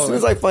 well, as soon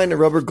as I find the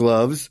rubber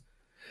gloves,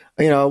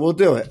 we'll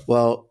do it.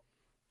 Well,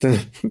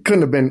 then it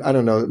couldn't have been, I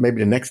don't know,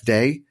 maybe the next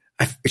day.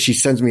 She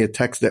sends me a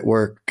text at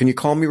work. Can you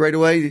call me right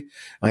away? And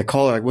I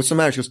call her, like, what's the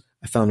matter? She goes,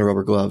 I found the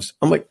rubber gloves.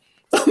 I'm like,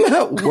 I'm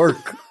at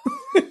work.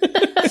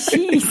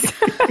 Jeez.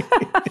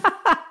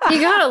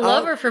 You gotta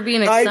love her for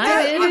being excited.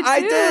 I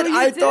did.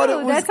 I thought it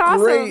was That's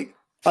awesome. great.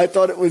 I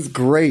thought it was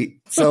great.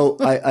 So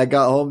I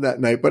got home that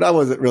night, but I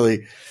wasn't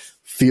really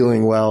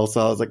feeling well.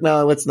 So I was like,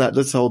 no,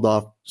 let's hold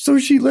off. So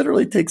she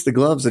literally takes the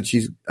gloves and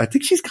I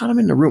think she's got them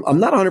in the room. I'm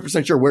not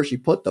 100% sure where she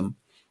put them.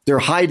 They're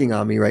hiding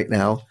on me right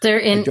now. They're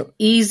in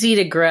easy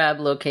to grab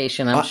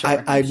location, I'm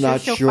sure. I'm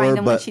not she'll sure, find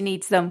them when but she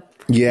needs them.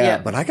 yeah,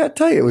 but I got to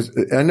tell you,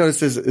 I know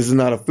this is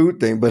not a food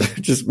thing, but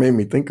it just made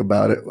me think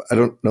about it. I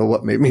don't know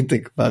what made me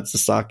think about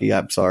Sasaki.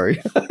 I'm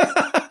sorry.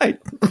 I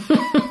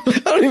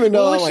don't even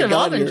know how I got here. We should have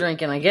all been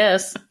drinking, I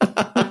guess.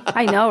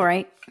 I know,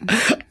 right?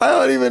 I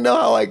don't even know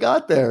how I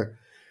got there,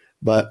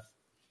 but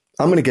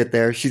I'm going to get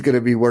there. She's going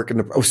to be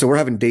working. So we're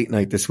having date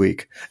night this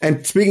week.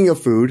 And speaking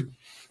of food,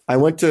 I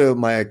went to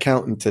my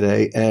accountant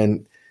today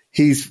and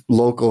he's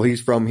local.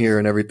 He's from here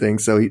and everything.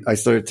 So I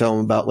started telling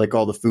him about like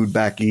all the food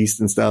back east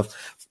and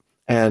stuff.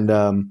 And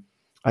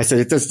I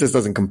said, this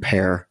doesn't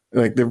compare.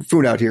 Like the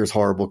food out here is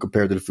horrible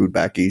compared to the food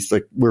back east.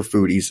 Like we're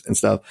foodies and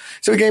stuff.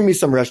 So he gave me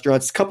some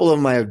restaurants. A couple of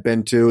them I have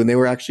been to and they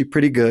were actually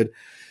pretty good.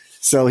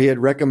 So he had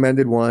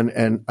recommended one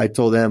and I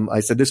told him, I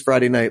said, this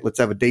Friday night, let's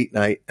have a date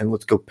night and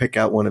let's go pick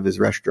out one of his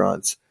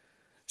restaurants.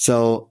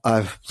 So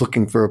I'm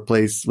looking for a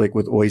place like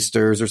with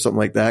oysters or something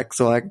like that.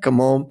 So I can come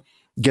home,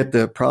 get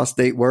the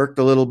prostate worked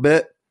a little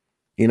bit.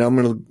 You know, I'm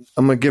going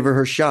to give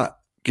her shot.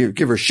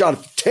 Give her a shot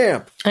at the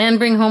temp. And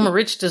bring home a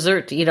rich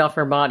dessert to eat off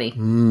her body.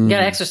 You got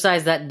to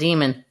exercise that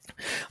demon.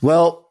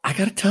 Well, I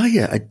got to tell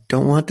you, I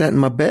don't want that in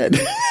my bed.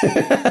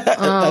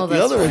 Oh,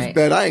 the other one's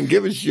bed, I ain't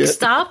giving shit.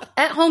 Stop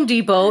at Home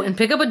Depot and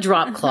pick up a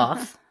drop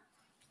cloth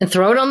and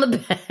throw it on the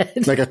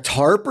bed. Like a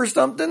tarp or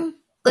something?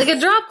 Like a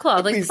drop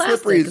cloth, like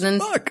plastic. Slippery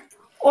as fuck.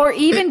 Or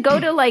even go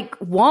to like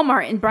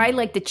Walmart and buy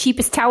like the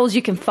cheapest towels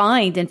you can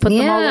find and put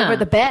them all over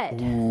the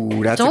bed.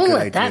 Ooh, that's Don't a good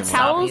let idea. that stop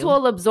Towels you.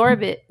 will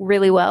absorb it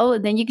really well,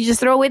 and then you can just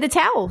throw away the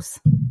towels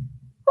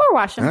or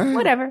wash them, right.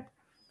 whatever.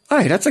 All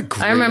right, that's a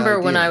great I remember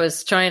idea. when I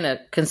was trying to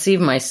conceive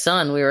my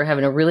son, we were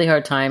having a really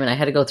hard time and I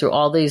had to go through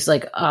all these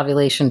like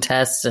ovulation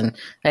tests and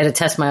I had to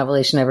test my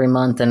ovulation every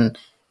month and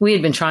we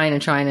had been trying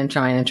and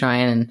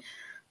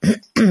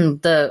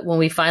when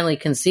we finally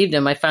conceived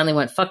him, I finally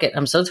went, fuck it.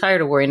 I'm so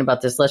tired of worrying about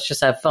this. Let's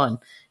just have fun.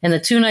 And the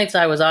 2 nights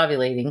I was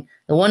ovulating,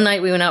 the one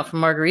night we went out for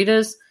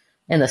margaritas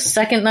and the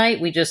second night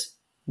we just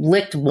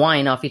licked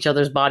wine off each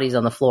other's bodies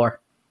on the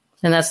floor.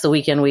 And that's the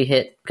weekend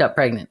we got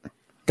pregnant.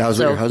 That was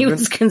with your husband? He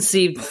was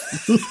conceived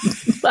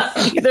by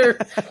either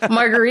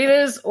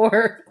margaritas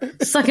or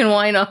sucking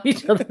wine off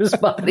each other's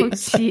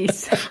bodies. Oh,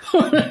 jeez.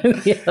 One or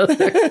the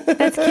other.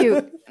 That's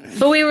cute.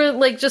 But we were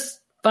like just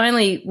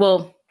finally,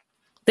 well,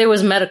 there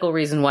was medical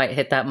reason why it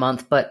hit that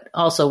month, but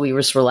also we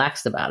were just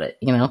relaxed about it,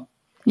 you know?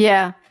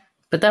 Yeah.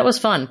 But that was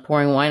fun,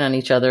 pouring wine on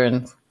each other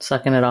and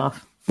sucking it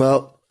off.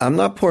 Well, I'm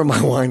not pouring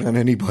my wine on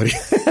anybody.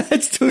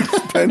 It's too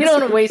expensive. You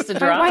don't want to waste a Our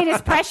drop. wine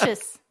is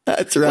precious.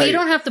 That's right. Well, you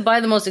don't have to buy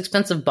the most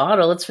expensive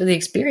bottle. It's for the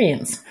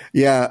experience.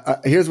 Yeah,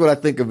 here's what I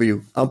think of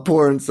you. I'm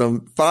pouring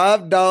some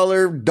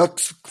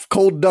 $5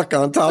 cold duck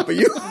on top of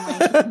you.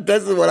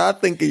 This is what I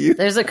think of you.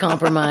 There's a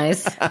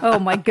compromise. Oh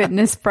my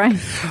goodness, Brian.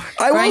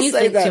 I Brian, will you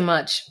say think that. too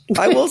much.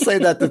 I will say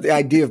that the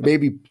idea of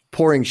maybe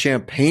pouring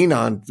champagne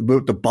on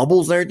with the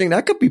bubbles and everything,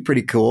 that could be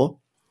pretty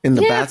cool in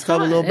the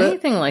bathtub a little bit.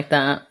 Anything like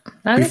that.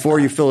 Before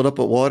you fill it up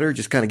with water,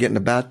 just kind of get in the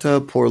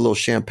bathtub, pour a little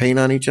champagne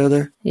on each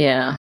other.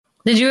 Yeah.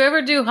 Did you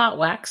ever do hot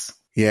wax?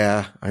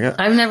 Yeah,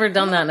 I've never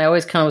done that, and I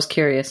always kind of was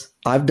curious.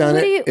 I've done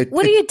it.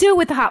 What do you do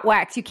with the hot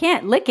wax? You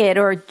can't lick it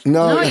or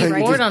No, you pour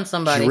just it on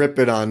somebody. Drip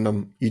it on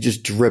them. You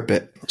just drip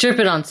it. Drip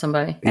it on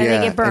somebody. and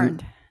they get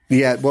burned.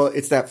 Yeah, well,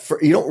 it's that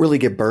you don't really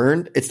get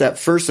burned. It's that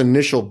first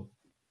initial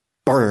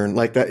burn,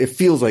 like that. It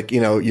feels like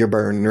you're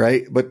burned,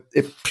 right? But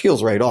it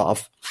peels right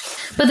off.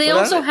 But they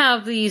also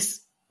have these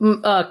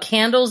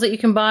candles that you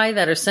can buy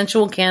that are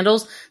sensual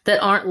candles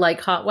that aren't like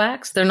hot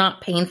wax. They're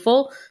not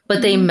painful,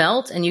 but they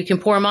melt and you can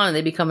pour them on and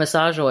they become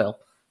massage oil.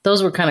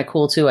 Those were kind of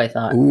cool too, I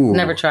thought. Ooh.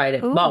 Never tried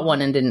it. Bought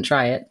one and didn't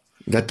try it.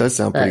 That does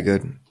sound pretty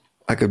good.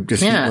 I could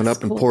just heat one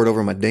up and pour it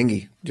over my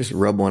dinghy. Just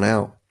rub one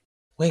out.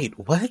 Wait,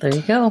 what? There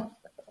you go.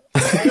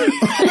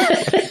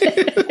 I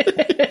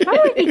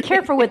would be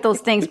careful with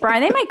those things,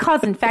 Brian. They might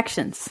cause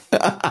infections.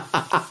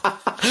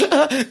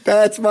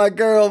 That's my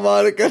girl,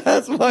 Monica.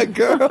 That's my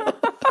girl.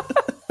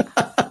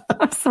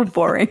 I'm so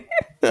boring.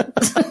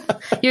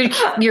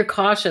 You're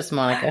cautious,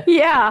 Monica.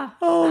 Yeah.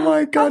 Oh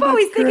my God. I'm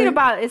always that's thinking great.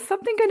 about, is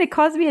something going to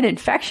cause me an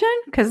infection?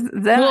 Because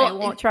then I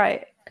won't try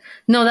it.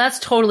 No, that's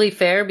totally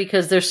fair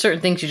because there's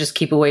certain things you just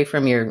keep away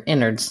from your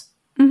innards.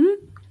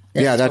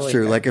 Yeah, that's totally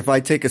true. fair. Like if I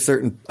take a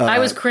certain, I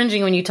was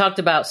cringing when you talked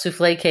about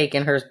souffle cake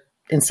and her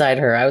inside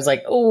her. I was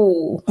like,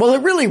 oh. well,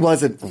 it really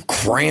wasn't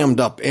crammed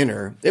up in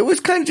her. It was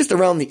kind of just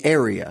around the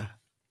area.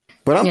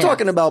 But I'm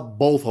talking about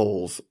both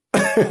holes.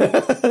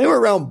 They were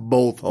around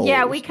both holes.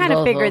 Yeah, we kind of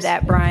Both figured holes.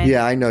 that, Brian.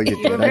 Yeah, I know you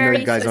We're did. I know very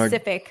you guys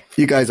specific. aren't.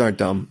 You guys aren't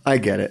dumb. I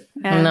get it.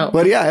 No.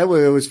 But yeah, it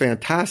was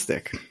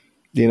fantastic.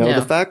 Yeah.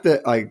 The fact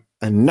that I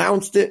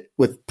announced it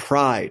with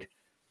pride.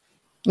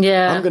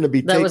 Yeah. I'm going to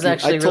be that taking. was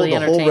actually I told really the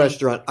whole entertaining.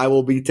 restaurant I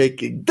will be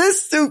taking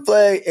this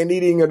souffle and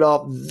eating it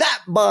off that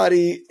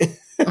body.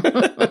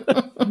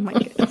 Oh my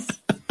goodness.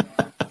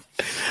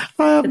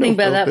 I think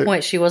by that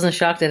point she wasn't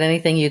shocked at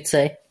anything you'd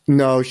say.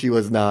 No, she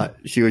was not.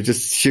 She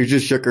just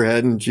shook her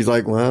head and she's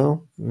like,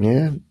 well,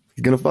 yeah,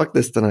 he's going to fuck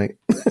this tonight.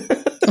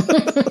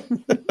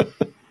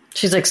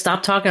 She's like,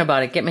 stop talking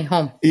about it. Get me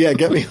home. Yeah,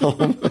 get me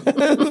home.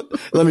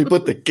 Let me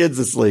put the kids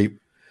to sleep.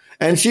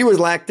 And she was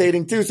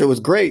lactating too, so it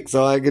was great.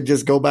 So I could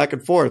just go back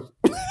and forth.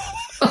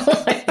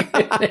 Oh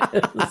my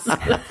goodness.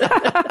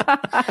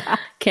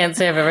 Can't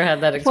say I've ever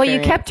had that experience. Well, you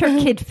kept her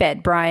kid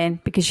fed, Brian,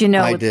 because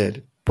I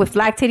did. With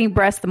lactating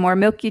breast, the more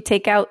milk you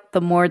take out,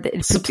 the more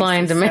the supply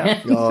and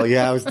demand. Oh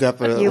yeah, I was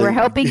definitely. You were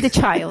helping the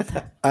child.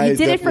 You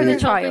did it for the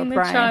child,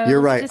 Brian.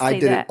 You're right. Just I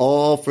did it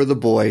all for the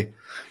boy.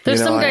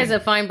 There's some guys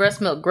that find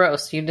breast milk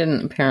gross. You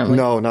didn't, apparently.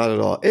 No, not at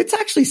all. It's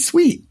actually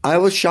sweet. I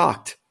was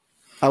shocked.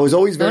 I was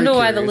always very curious. I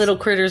wonder why the little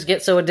critters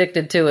get so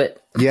addicted to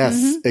it.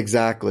 Yes,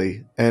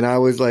 exactly. And I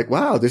was like,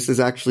 wow, this is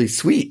actually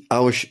sweet.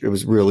 It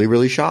was really,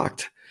 really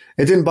shocked.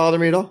 It didn't bother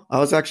me at all. I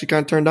was actually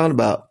kind of turned on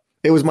about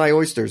it. It was my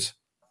oysters.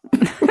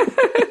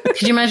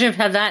 Could you imagine if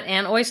you had that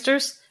and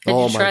oysters? Did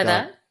you try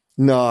that?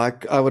 No,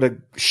 I would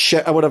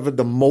have had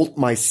to molt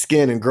my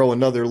skin and grow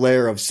another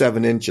layer of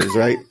 7 inches,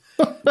 right?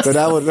 But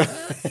I would. What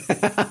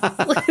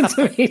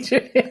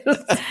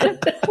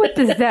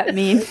does that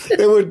mean?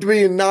 It would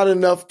be not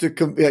enough to.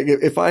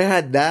 If I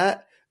had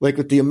that, like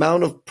with the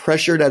amount of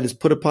pressure that is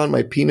put upon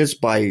my penis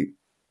by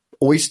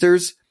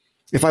oysters,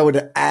 if I were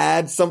to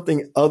add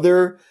something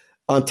other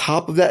on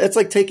top of that, it's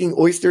like taking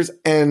oysters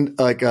and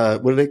like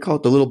what do they call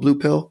it? The little blue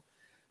pill.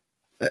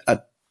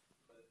 The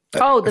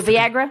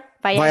Viagra?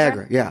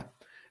 Viagra, yeah.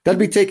 That'd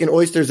be taking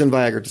oysters and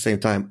Viagra at the same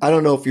time. I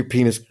don't know if your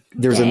penis,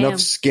 there's enough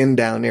skin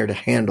down there to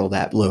handle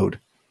that load.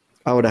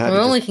 I would have had it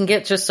only can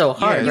get just so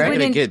hard, right? It's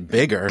going to get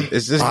bigger.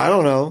 It's just, I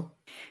don't know.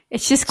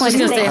 It's just going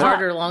to stay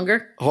harder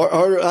longer.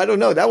 Harder, I don't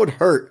know. That would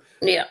hurt.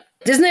 Yeah.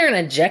 Isn't there an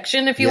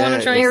injection if you want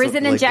to try? There is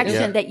an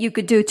injection that you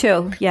could do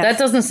too. Yeah. That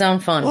doesn't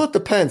sound fun. Well, it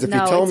depends. If you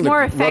tell them to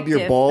rub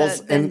your balls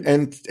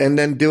and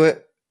then do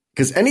it.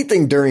 Because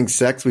anything during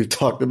sex, we've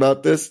talked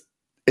about this,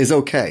 is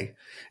okay.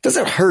 It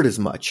doesn't hurt as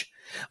much.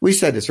 We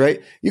said this,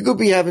 right? You could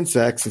be having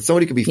sex and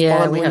somebody could be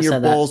fondling your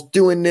balls,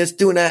 doing this,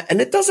 doing that, and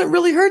it doesn't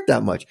really hurt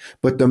that much.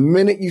 But the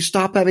minute you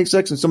stop having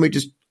sex and somebody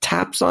just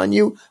taps on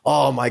you,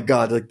 oh my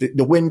God, like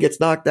the wind gets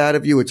knocked out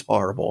of you. It's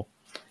horrible.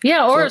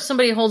 Yeah, or if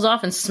somebody holds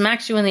off and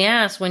smacks you in the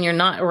ass when you're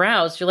not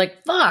aroused, you're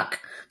like, fuck.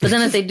 But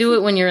then if they do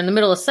it when you're in the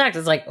middle of sex,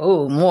 it's like,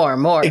 oh,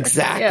 more.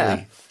 Exactly.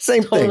 Yeah.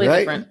 Same totally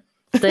thing, right?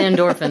 Different. The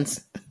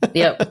endorphins.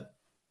 Yep.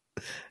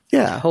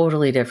 Yeah.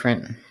 Totally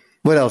different.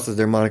 What else is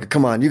there, Monica?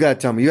 Come on, you got to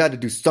tell me. You had to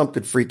do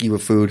something freaky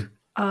with food.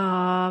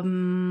 No.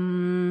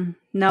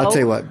 I'll tell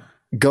you what.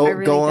 Go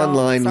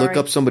online, look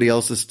up somebody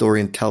else's story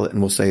and tell it,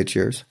 and we'll say it's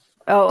yours.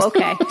 Oh,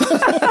 okay.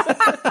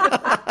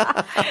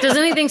 Does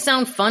anything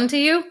sound fun to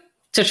you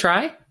to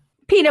try?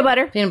 Peanut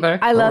butter.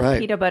 I love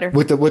peanut butter.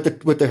 With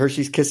the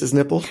Hershey's Kisses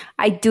nipple?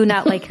 I do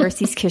not like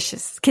Hershey's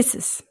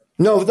Kisses.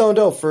 No.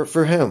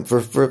 For him,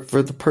 for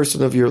the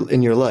person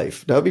in your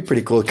life, that would be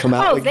pretty cool to come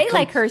out. Oh, they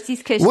like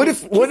Hershey's Kisses. What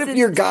if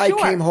your guy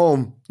came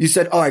home? You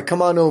said, "All right,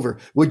 come on over."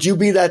 Would you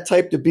be that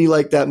type to be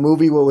like that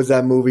movie? What was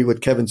that movie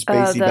with Kevin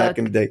Spacey back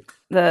in the day?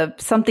 The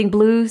Something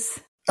Blues.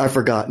 I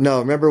forgot. No,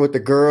 remember with the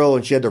girl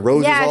and she had the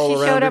roses all around.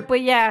 Yeah, she showed up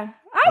with I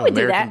would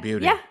do that.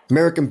 Beauty. Yeah,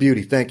 American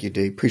Beauty. Thank you,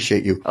 D.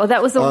 Appreciate you. Oh,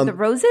 that was the one with the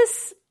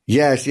roses.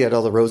 Yeah, she had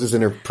all the roses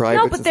in her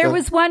privates. No, but there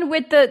was one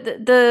with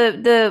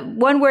the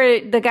one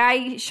where the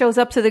guy shows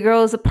up to the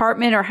girl's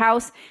apartment or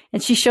house,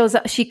 and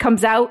she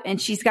comes out,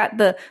 and she's got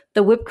the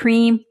whipped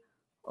cream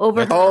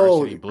over.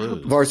 Varsity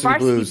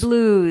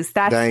Blues.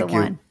 That's Thank the you.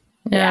 one.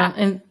 Yeah,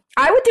 and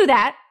I would do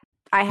that.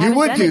 You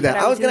would do that.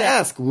 I was going to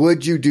ask,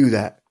 would you do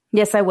that?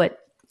 Yes, I would.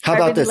 How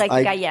about this?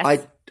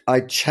 Yes.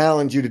 I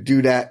challenge you to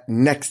do that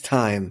next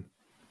time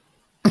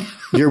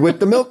you're with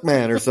the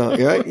milkman or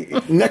something.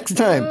 Right? Next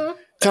time.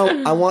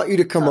 I want you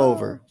to come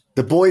over.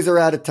 The boys are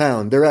out of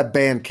town. They're at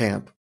band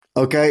camp.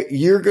 Okay?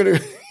 You're gonna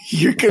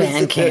sit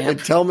there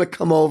and tell them to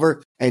come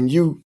over, and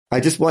I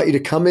just want you to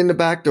come in the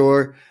back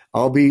door.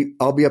 I'll be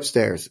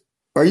upstairs.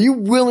 Are you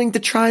willing to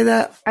try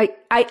that? I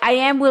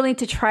am willing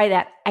to try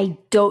that. I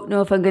don't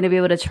know if I'm going to be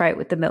able to try it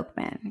with the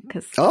milkman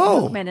because the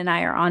milkman and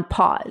I are on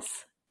pause.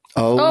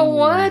 Oh,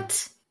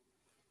 what?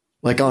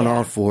 Like on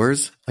all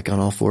fours? Like on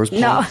all fours? Pause?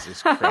 No.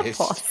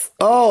 Pause.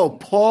 Oh,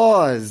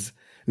 pause.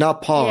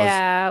 Not pause.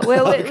 Yeah.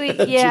 Well,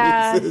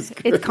 it's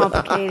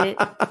complicated.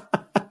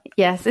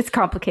 Yes, it's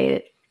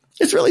complicated.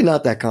 It's really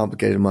not that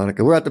complicated,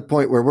 Monica. We're at the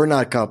point where we're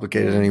not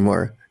complicated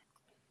anymore.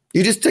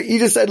 You just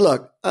said,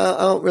 look, I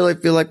don't really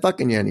feel like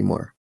fucking you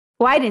anymore.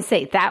 Well, I didn't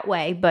say it that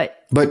way, but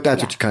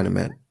that's what you kind of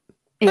meant.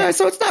 Yeah.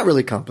 So it's not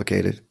really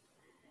complicated.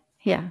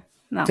 Yeah.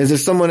 No. Is there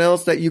someone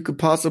else that you could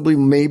possibly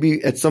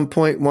maybe at some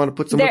point want to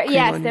put some cream on?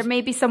 Yes, there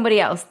may be somebody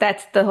else.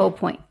 That's the whole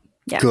point.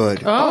 Yeah.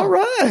 Good. Oh. All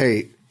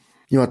right.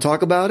 You want to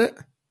talk about it?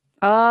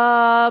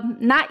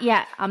 Not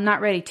yet. I'm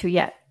not ready to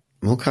yet.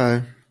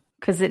 Okay.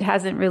 Because it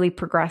hasn't really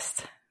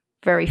progressed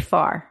very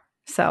far.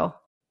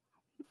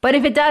 But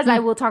if it does, I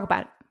will talk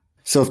about it.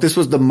 So if this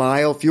was the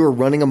mile, if you were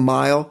running a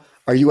mile,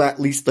 are you at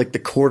least like the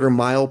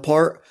quarter-mile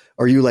part?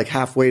 Or are you like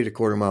halfway to the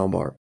quarter-mile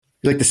bar?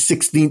 You're like the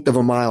 16th of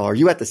a mile. Are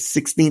you at the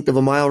 16th of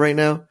a mile right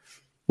now?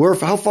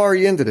 How far are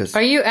you into this?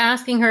 Are you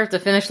asking her if the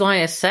finish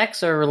line is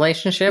sex or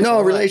relationship? No,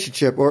 or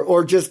relationship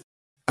or just,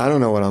 I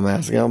don't know what I'm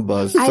asking. I'm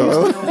buzzed. I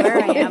don't know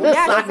where I am.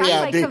 Yeah, 'cause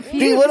I'm like D. confused.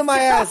 D, what am I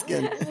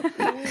asking?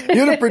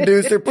 You're the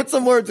producer. Put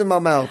some words in my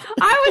mouth.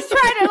 I was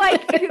trying to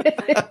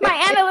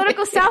my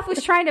analytical self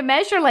was trying to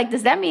measure,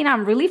 does that mean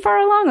I'm really far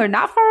along or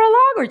not far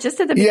along or just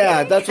at the beginning?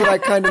 Yeah, that's what I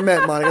kind of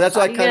meant, Monica. That's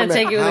what I You kind of gotta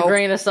meant. take it with a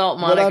grain of salt,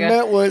 Monica. What I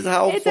meant was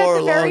how It's far at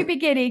the along. very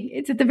beginning.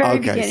 It's at the very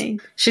beginning.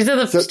 She's at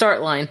the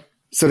start line.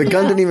 So the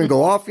gun didn't even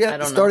go off yet? I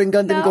don't The starting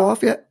gun didn't No. go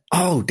off yet?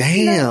 Oh,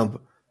 damn.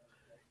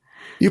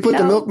 You put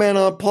the milkman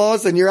on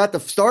pause and you're at the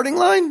starting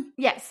line?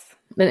 Yes.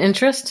 An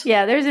interest?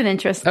 Yeah, there's an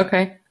interest.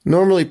 Okay.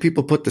 Normally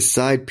people put the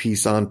side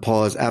piece on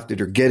pause after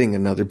they're getting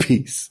another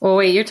piece. Well,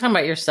 wait, you're talking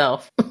about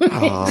yourself.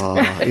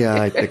 Yeah,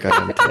 I think I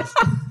am. Tess.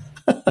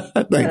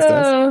 Thanks,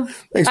 Tess.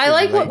 Thanks I for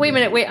like what,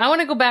 enlightening me. wait, I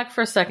want to go back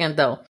for a second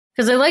though.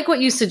 Because I like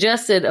what you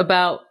suggested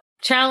about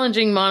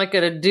challenging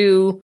Monica to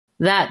do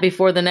that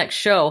before the next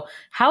show.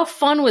 How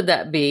fun would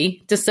that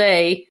be to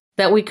say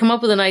that we come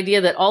up with an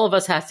idea that all of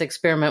us has to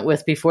experiment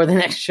with before the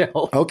next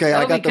show? Okay,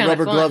 I got the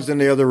rubber gloves in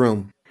the other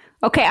room.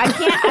 Okay, I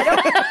don't.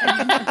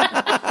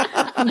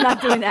 I'm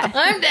not doing that.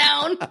 I'm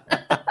down.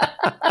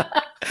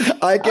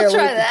 I can't wait to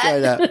try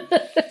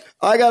that.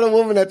 I got a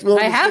woman that's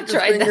willing I to have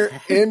stick her tried finger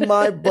in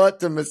my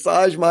butt to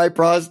massage my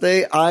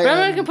prostate. I'm not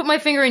going to put my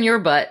finger in your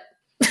butt.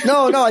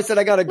 No, I said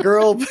I got a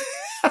girl.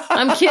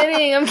 I'm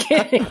kidding.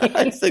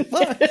 I said,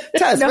 what?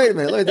 Tess, wait a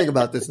minute. Let me think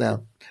about this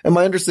now. Am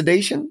I under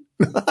sedation?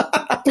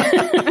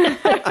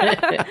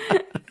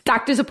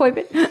 Doctor's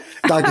appointment.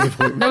 Doctor's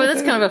appointment. No, but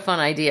that's kind of a fun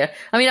idea.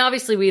 I mean,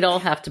 obviously, we'd all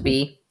have to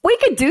be. We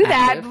could do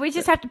that, Active. but we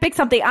just have to pick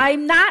something.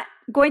 I'm not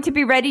going to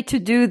be ready to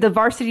do the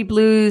Varsity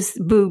Blues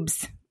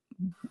boobs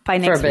by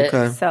next For a week. bit.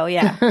 Okay. So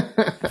yeah,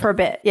 for a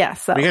bit. Yeah.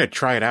 So We gotta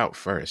try it out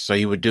first. So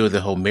you would do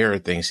the whole mirror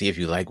thing, see if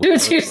you like Do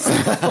what it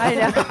yourself I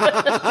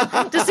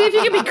know. to see if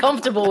you can be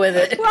comfortable with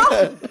it.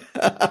 Well,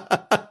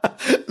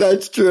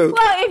 That's true.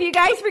 well, if you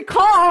guys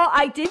recall,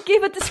 I did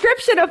give a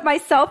description of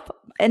myself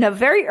in a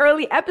very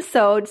early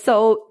episode,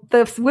 so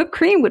the whipped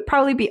cream would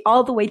probably be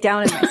all the way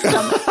down in my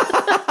stomach.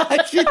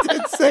 She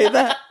did say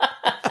that.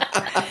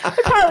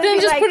 It'd probably Then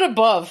be just like- put it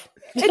above.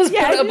 Just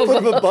yeah, put it up just- Put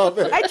above. it above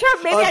it. I try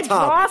maybe On I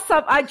draw top.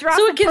 some. I draw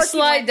So some it can perky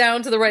slide ones.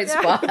 down to the right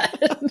spot.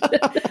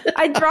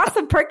 I draw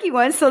some perky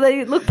ones so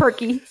they look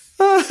perky.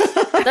 That's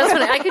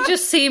funny. I could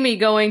just see me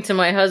going to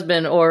my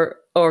husband or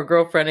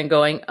girlfriend and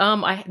going,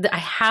 I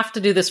have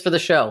to do this for the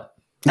show.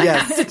 I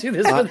have to Yes. do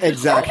this for the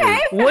Exactly. Okay.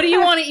 What do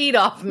you want to eat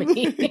off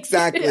me?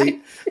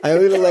 Exactly. I'm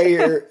going to lay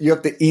here. You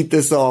have to eat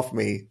this off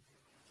me.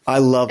 I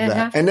love And that.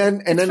 have- And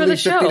then for the leave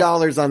show.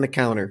 $50 on the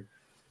counter.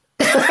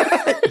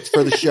 It's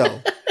for the show.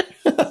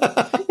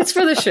 It's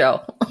for the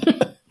show.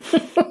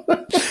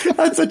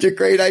 That's such a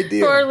great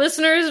idea. For our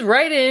listeners,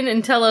 write in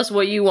and tell us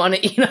what you want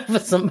to eat off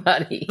of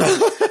somebody. Give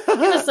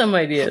us some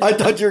ideas. I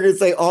thought you were going to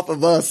say off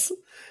of us.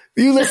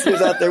 You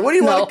listeners out there, what do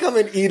you No. want to come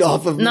and eat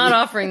off of me? Not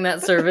offering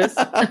that service.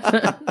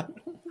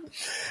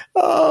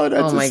 Oh,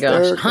 that's Oh my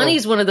hysterical. gosh.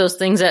 Honey's one of those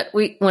things that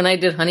when I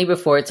did honey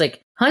before, it's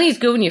like, honey's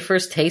good when you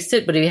first taste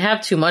it, but if you have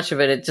too much of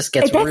it, it just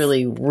gets That's-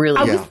 really, really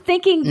I Yeah. was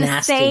thinking the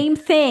Nasty. same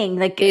thing.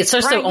 Like It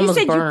starts to Brian, almost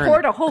you said burn. you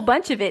poured a whole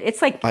bunch of it.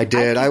 It's like I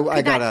did. I could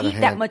got not out of eat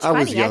that hand. much I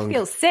was honey. I young.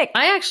 feel sick.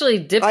 I actually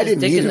dipped I his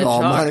didn't dick eat in it the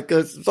all, jar. Monica.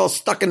 It's all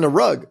stuck in the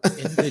rug. in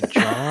the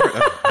jar.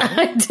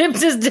 I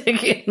dipped his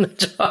dick in the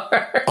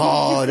jar.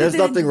 Oh, there's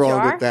it in nothing a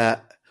wrong jar? with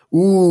that.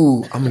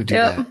 Ooh, I'm going to do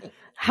Yep. that.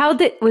 How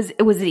was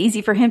it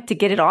easy for him to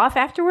get it off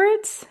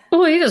afterwards?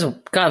 Oh, he just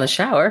got in the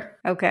shower.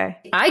 Okay.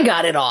 I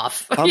got it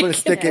off. I'm going to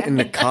stick it in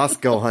the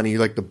Costco honey,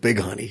 like the big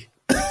honey.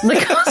 The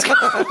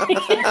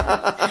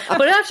Costco.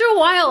 But after a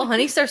while,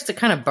 honey starts to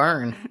kind of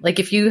burn. Like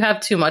if you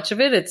have too much of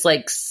it, it's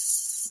like,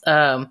 it's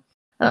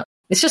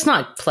just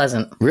not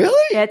pleasant.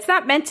 Really? Yeah, it's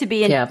not meant to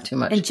be Yeah, too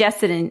much.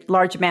 ingested in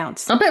large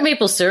amounts. I'll bet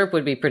maple syrup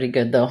would be pretty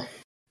good though.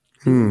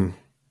 Do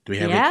we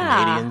have Yeah.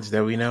 any Canadians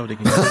that we know? That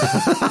can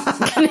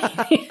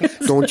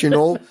Don't you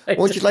know?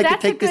 Won't you like to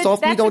take this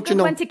off me? That's Don't a good you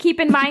know? one to keep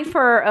in mind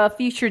for a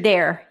future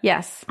dare.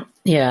 Yes.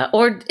 Yeah.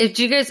 Or did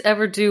you guys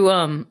ever do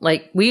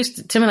like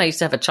Tim and I used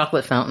to have a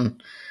chocolate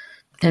fountain.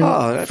 And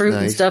Oh, that's fruit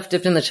and nice. stuff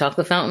dipped in the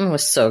chocolate fountain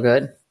was so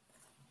good.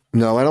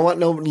 No, I don't want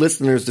no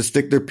listeners to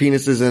stick their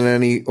penises in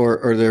any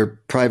or their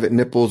private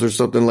nipples or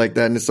something like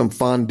that into some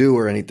fondue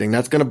or anything.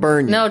 That's going to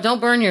burn you. No,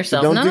 don't burn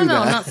yourself. Don't No, do I'm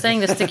that. not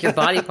saying to stick your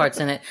body parts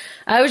in it.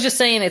 I was just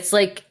saying it's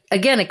like,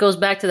 again, it goes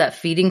back to that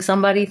feeding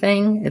somebody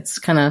thing. It's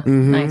kind of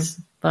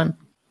nice, fun.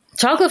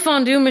 Chocolate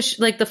fondue,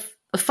 like the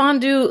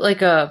fondue,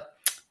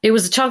 it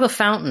was a chocolate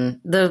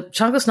fountain. The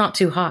chocolate's not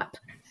too hot.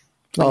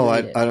 Oh,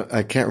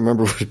 I can't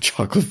remember what a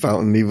chocolate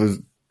fountain was.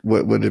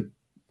 What it?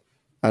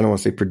 I don't want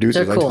to say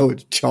producers. They're cool. I know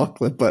it's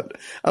chocolate, but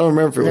I don't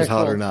remember if it was They're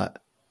hot cool. or not.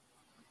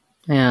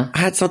 Yeah. I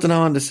had something I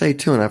wanted to say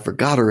too, and I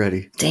forgot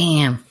already.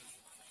 Damn.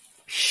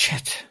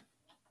 Shit.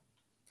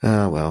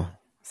 Oh well.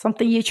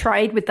 Something you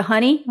tried with the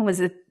honey? Was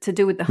it to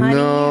do with the honey?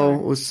 No, or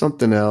it was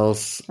something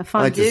else. a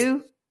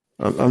fondue?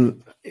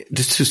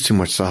 There's just too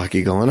much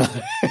sake going on.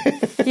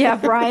 Yeah,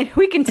 Brian,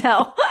 we can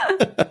tell.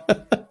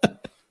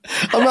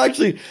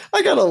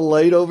 I got a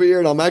light over here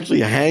and I'm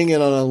actually hanging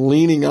on, I'm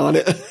leaning on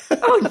it.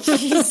 Oh,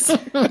 jeez.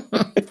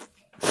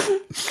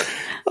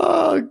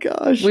 Oh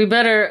gosh. We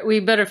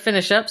better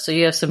finish up so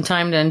you have some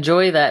time to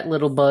enjoy that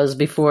little buzz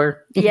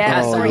before.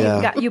 Yeah, Oh, sorry,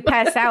 yeah. you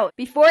pass out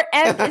before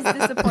Ev is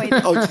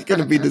disappointed. Oh, she's going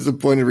to be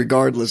disappointed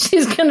regardless.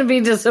 She's going to be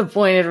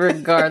disappointed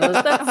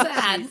regardless. That's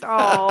sad.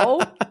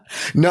 Oh,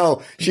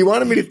 No, she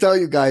wanted me to tell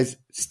you guys,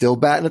 still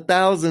batting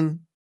 1,000.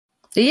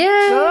 Yeah.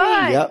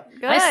 good. Yep.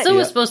 Good. I still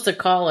was supposed to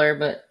call her,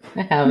 but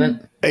I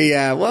haven't.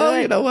 Yeah, well,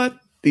 you know what?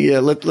 Yeah,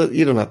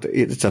 you don't have to.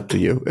 It's up to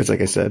you. It's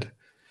like I said,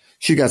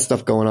 she got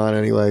stuff going on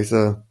anyway.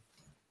 So,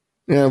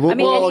 yeah, we'll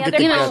any all other get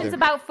questions together.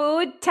 about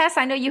food? Tess,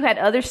 I know you had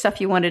other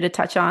stuff you wanted to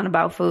touch on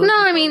about food. No,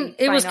 I mean,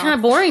 it was kind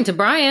of boring to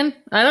Brian.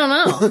 I don't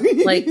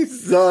know. Like,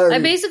 Sorry. I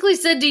basically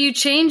said, do you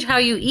change how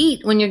you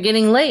eat when you're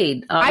getting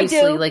laid? Obviously,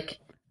 do. like,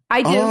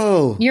 I do.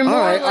 Oh, You're more, all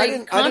right. like, I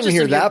didn't conscious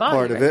hear of your that body,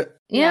 part of right? it.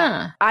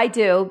 yeah. I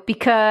do,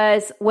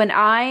 because when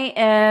I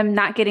am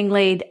not getting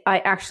laid, I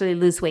actually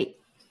lose weight.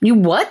 You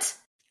what?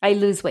 I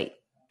lose weight.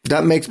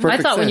 That makes perfect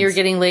I thought sense. when you were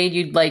getting laid,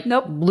 you'd like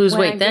Nope. lose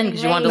When weight I'm then getting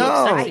because you wanted to laid,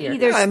 look No. I sexier.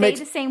 either Yeah, it stay makes-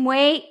 the same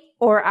weight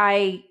or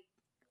I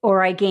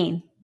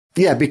gain.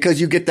 Yeah,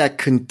 because you get that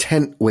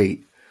content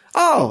weight.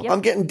 Oh, Yep.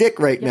 I'm getting dick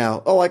right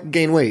now. Oh, I can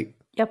gain weight.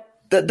 Yep.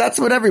 That's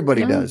what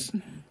everybody does.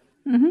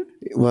 Mm-hmm.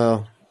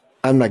 Well,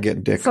 I'm not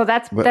getting dick. So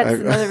that's but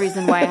another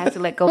reason why I had to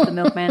let go of the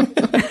milkman.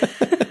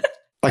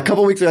 A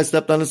couple weeks ago, I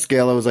stepped on a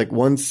scale. I was like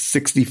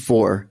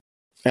 164.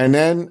 And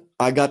then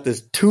I got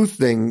this tooth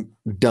thing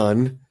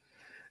done.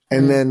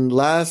 And then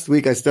last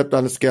week, I stepped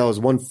on a scale. I was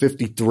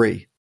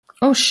 153.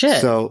 Oh shit!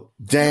 So,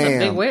 That's a damn.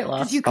 big weight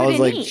loss. You I was couldn't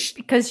like, eat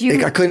because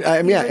you. I couldn't. Yeah,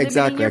 limiting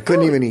exactly. your I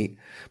couldn't food. even eat.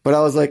 But I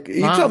was like,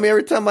 you Wow. tell me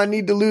every time I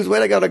need to lose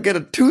weight, I got to get a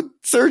tooth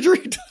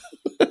surgery?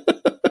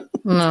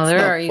 No, there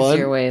not are fun.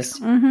 easier ways.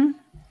 Mm-hmm.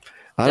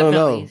 I don't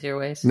Definitely know. easier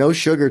ways. No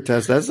sugar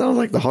test. That sounds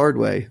like the hard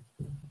way.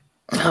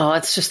 Oh,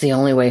 that's just the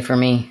only way for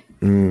me.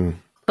 Mm.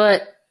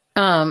 But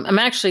I'm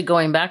actually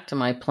going back to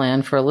my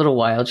plan for a little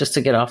while just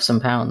to get off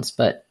some pounds.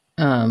 But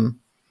I'm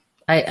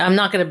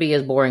not going to be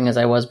as boring as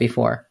I was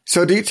before.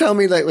 So do you tell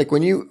me like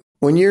when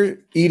you're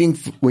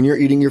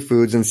eating your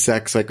foods and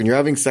sex, like when you're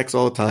having sex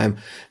all the time,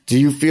 do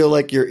you feel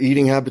like your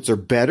eating habits are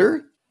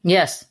better?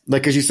 Yes.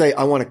 Like, cause you say,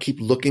 I want to keep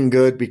looking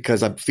good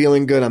because I'm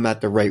feeling good. I'm at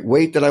the right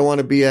weight that I want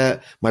to be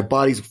at. My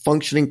body's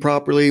functioning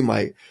properly.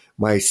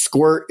 My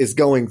squirt is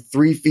going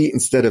 3 feet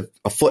instead of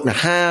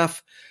 1.5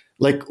 feet.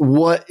 Like,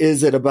 what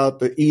is it about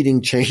the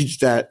eating change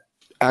that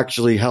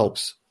actually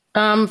helps?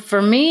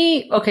 For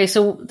me, okay,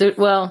 so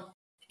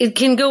it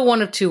can go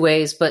one of two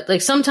ways, but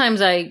like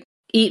sometimes I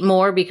eat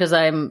more because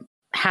I'm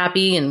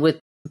happy and with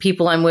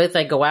people I'm with,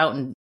 I go out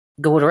and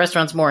go to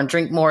restaurants more and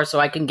drink more so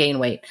I can gain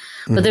weight.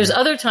 But there's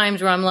other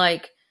times where I'm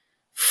like,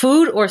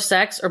 food or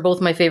sex are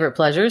both my favorite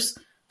pleasures.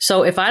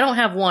 So if I don't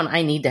have one,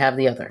 I need to have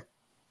the other.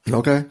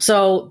 Okay.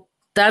 So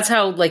that's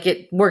how like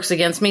it works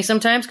against me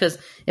sometimes, because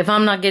if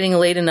I'm not getting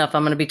laid enough,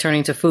 I'm going to be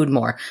turning to food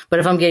more. But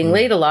if I'm getting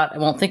laid a lot, I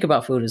won't think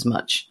about food as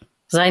much.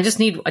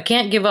 Because I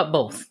can't give up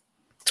both.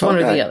 It's one or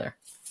Okay. the other.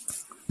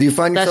 Do you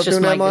find That's yourself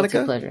just doing my that, guilty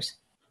Monica? pleasures.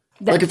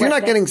 Like, if you're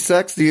not getting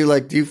sex, do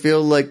you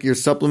feel like you're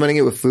supplementing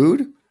it with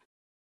food?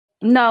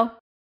 No,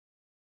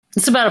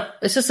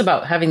 It's just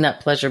about having that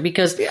pleasure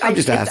because I'm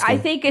just asking. I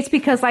think it's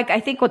because, like, I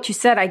think what you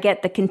said, I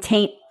get the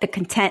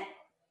content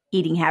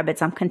eating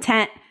habits. I'm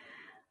content.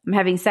 I'm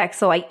having sex,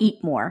 so I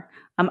eat more.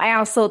 I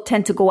also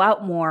tend to go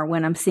out more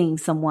when I'm seeing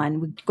someone.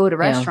 We go to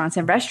restaurants,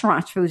 and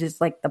restaurant food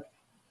is like the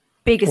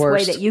biggest way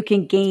Worst. that you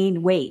can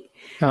gain weight.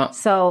 Oh.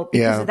 So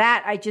because Yeah. of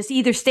that, I just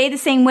either stay the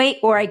same weight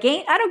or I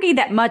gain. I don't gain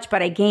that much,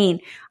 but I gain.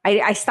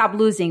 I stop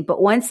losing.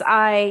 But once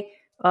I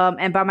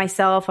am by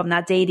myself, I'm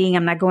not dating,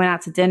 I'm not going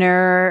out to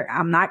dinner,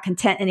 I'm not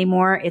content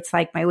anymore, it's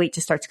like my weight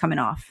just starts coming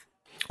off.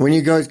 When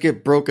you guys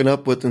get broken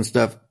up with and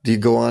stuff, do you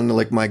go on to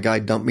like my guy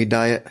dump me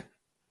diet?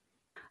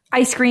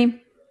 Ice cream.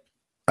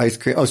 Ice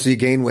cream. Oh, so you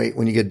gain weight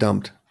when you get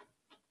dumped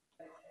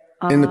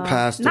in the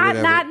past or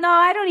whatever. No,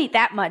 I don't eat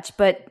that much,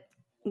 but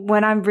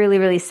when I'm really,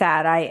 really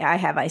sad, I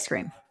have ice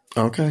cream.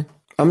 Okay.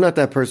 I'm not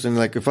that person.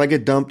 Like if I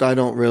get dumped, I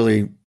don't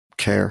really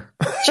care.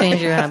 change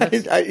your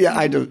habits.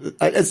 I do.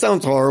 It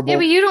sounds horrible. Yeah,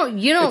 but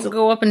you don't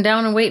go up and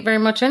down in weight very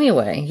much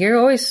anyway. You're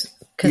always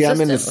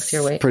consistent with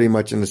your weight. pretty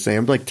much in the same.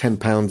 I'm like 10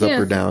 pounds up Yeah.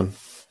 or down.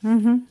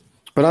 Mm-hmm.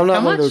 But I'm not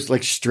How one of much? those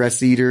like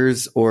stress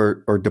eaters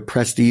or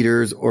depressed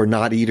eaters or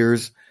not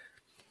eaters.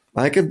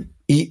 I could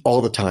eat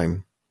all the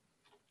time.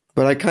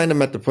 But I kind of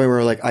am at the point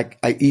where like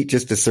I eat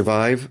just to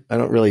survive. I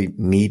don't really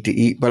need to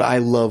eat, but I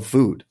love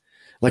food.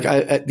 Like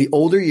the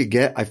older you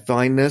get, I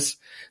find this,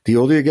 the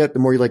older you get, the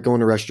more you like going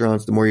to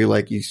restaurants, the more you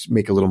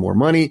make a little more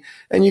money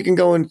and you can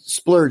go and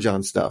splurge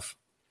on stuff.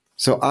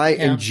 So I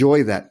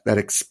enjoy that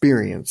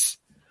experience.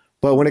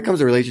 But when it comes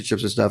to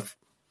relationships and stuff,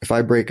 if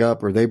I break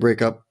up or they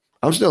break up,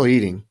 I'm still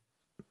eating.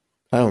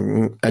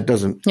 That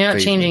doesn't. You're not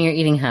faze changing me. your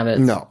eating habits.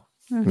 No,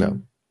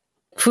 no.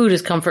 Food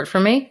is comfort for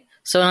me.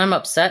 So when I'm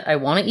upset, I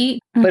want to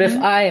eat. But if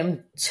I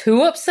am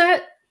too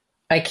upset,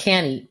 I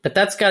can't eat, but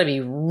that's got to be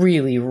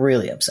really,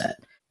 really upset.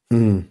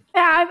 Mm.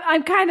 Yeah,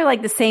 I'm kind of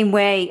like the same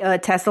way,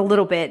 Tess, a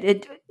little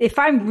bit. If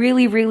I'm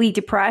really, really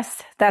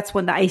depressed, that's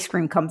when the ice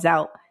cream comes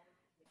out.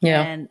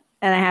 Yeah. And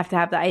I have to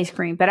have the ice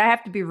cream, but I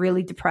have to be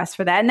really depressed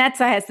for that. And that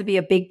has to be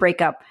a big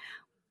breakup.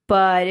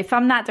 But if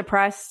I'm not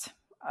depressed,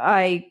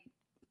 I'm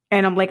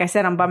like I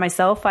said, I'm by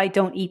myself, I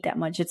don't eat that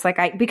much. It's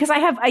like because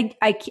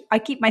I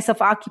keep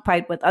myself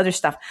occupied with other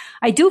stuff.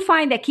 I do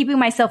find that keeping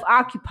myself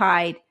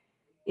occupied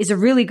is a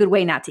really good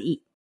way not to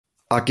eat.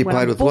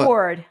 Occupied with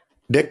bored, what?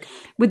 Dick?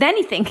 With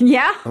anything.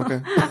 Yeah.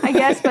 Okay. I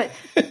guess, but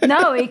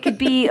no, it could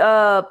be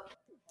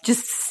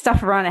just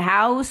stuff around the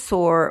house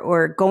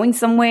or going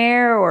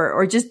somewhere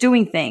or just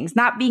doing things,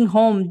 not being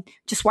home,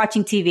 just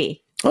watching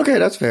TV. Okay,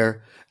 that's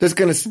fair. That's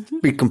going to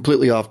be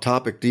completely off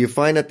topic. Do you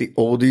find that the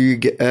older you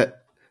get,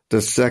 the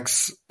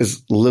sex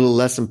is a little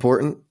less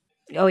important?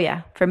 Oh,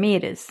 yeah. For me,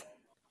 it is.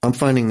 I'm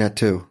finding that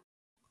too.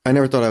 I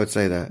never thought I would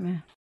say that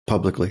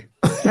publicly.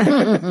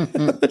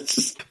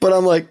 But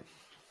I'm like,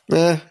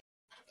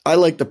 I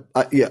like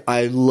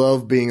I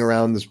love being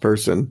around this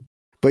person.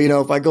 But,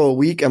 if I go a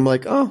week, I'm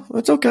like, oh,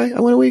 that's okay.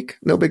 I went a week.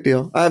 No big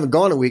deal. I haven't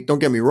gone a week. Don't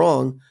get me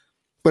wrong.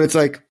 But it's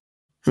like,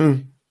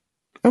 I'm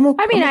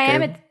okay. I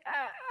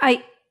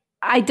mean,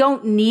 I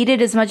don't need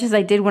it as much as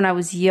I did when I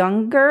was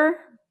younger.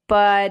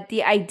 But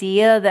the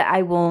idea that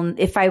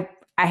if I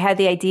had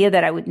the idea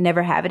that I would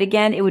never have it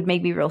again, it would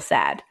make me real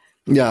sad.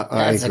 Yeah,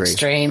 I That's agree.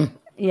 extreme.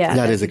 Yeah.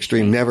 That is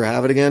extreme. Never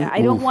have it again? Yeah,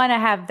 I don't want to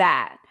have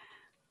that.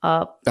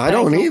 I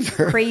don't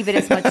either. Crave it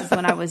as much as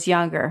when I was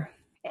younger.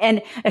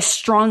 And as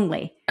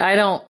strongly. I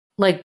don't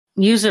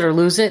use it or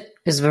lose it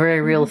is a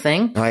very real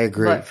thing. I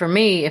agree. But for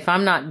me, if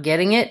I'm not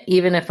getting it,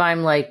 even if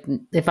I'm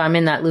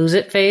in that lose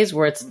it phase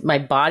where my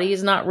body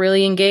is not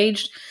really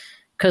engaged,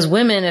 because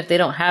women, if they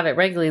don't have it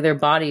regularly, their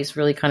bodies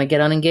really kind of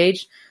get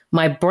unengaged.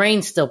 My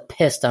brain's still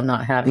pissed I'm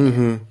not having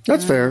it.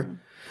 That's fair.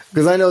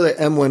 Because I know that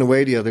Em went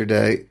away the other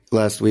day,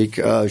 last week.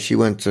 She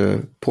went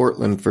to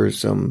Portland for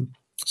some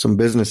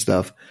business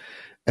stuff.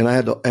 And I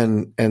had to,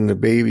 and the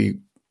baby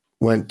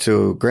went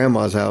to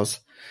grandma's house.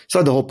 So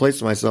I had the whole place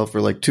to myself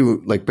for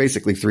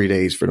basically 3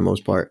 days for the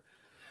most part.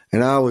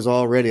 And I was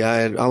all ready.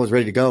 I was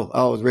ready to go.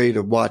 I was ready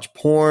to watch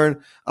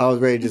porn. I was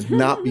ready to just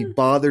not be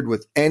bothered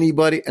with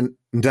anybody. And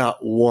not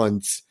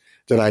once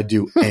did I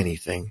do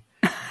anything.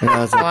 And I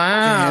was like,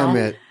 Wow. damn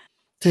it.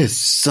 This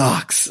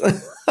sucks. Wow.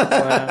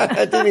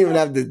 I didn't even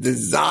have the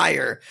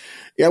desire.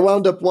 I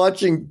wound up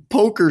watching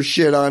poker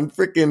shit on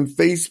freaking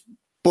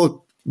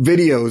Facebook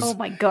videos. Oh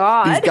my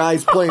God. These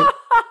guys playing.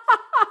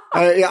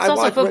 It's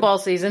also football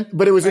season.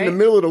 But it was in the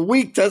middle of the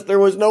week, Tess. There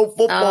was no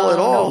football at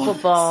all. No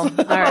football.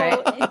 All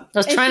right. I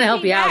was trying to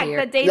help you out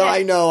here.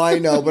 No, I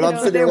know. But I'm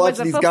sitting there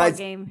watching these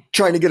guys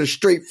trying to get a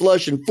straight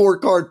flush and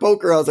 4-card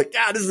poker. I was like,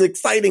 this is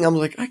exciting. I'm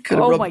like, I could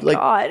have rubbed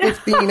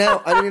 15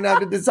 out. I didn't even have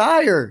the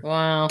desire.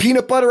 Wow.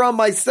 Peanut butter on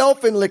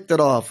myself and licked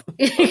it off.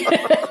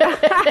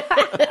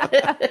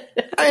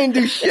 I didn't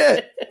do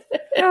shit.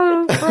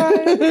 Oh,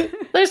 Brian.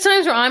 There's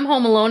times where I'm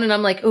home alone and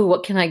I'm like, ooh,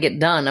 what can I get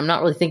done? I'm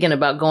not really thinking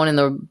about going in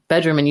the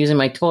bedroom and using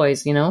my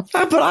toys,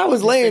 But I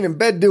was laying in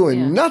bed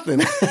doing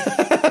nothing. I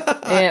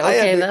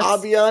had the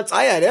ambiance.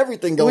 I had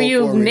everything going for me.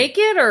 Were you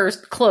naked or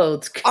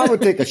clothes? I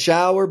would take a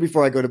shower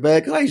before I go to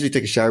bed. Because I usually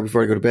take a shower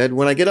before I go to bed.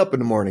 When I get up in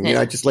the morning,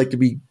 I just like to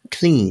be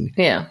clean.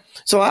 Yeah.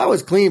 So I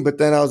was clean, but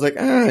then I was like,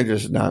 I'm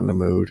just not in the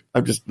mood.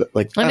 I'm just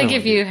like, I think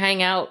if you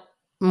hang out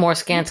more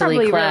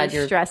scantily clad,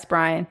 you're stressed,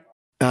 Brian.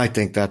 I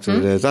think that's what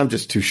it is. I'm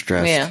just too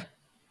stressed.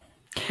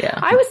 Yeah.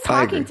 I was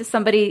talking to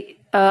somebody,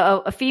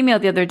 a female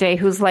the other day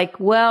who's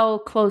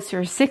close to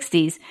her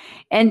 60s.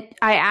 And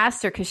I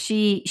asked her because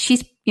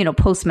she's,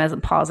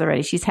 post-menopause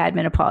already. She's had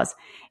menopause.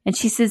 And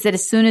she says that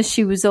as soon as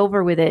she was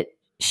over with it,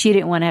 she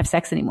didn't want to have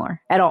sex anymore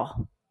at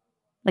all.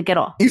 At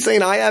all. You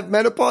saying I have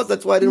menopause?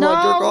 That's why I didn't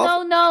want to jerk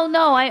off?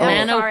 No. I'm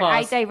Menopause. sorry.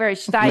 I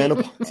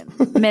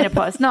diverged.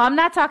 Menopause. No, I'm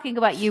not talking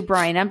about you,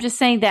 Brian. I'm just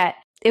saying that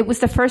it was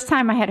the first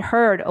time I had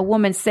heard a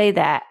woman say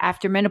that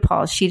after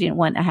menopause, she didn't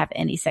want to have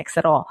any sex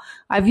at all.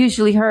 I've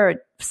usually heard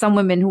some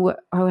women who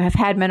have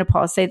had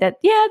menopause say that,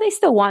 they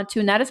still want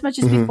to, not as much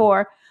as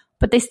before,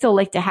 but they still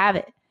like to have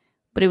it.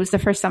 But it was the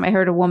first time I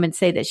heard a woman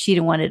say that she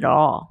didn't want it at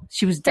all.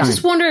 She was done. I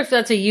just wonder if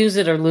that's a use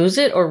it or lose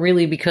it, or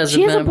really because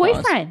she of has menopause.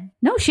 a boyfriend.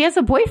 No, she has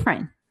a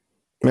boyfriend.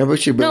 Maybe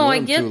she No,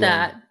 I get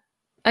that.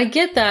 I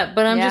get that,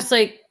 but I'm just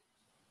like,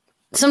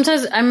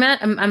 sometimes I'm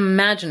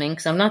imagining,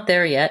 because I'm not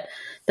there yet,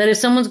 that if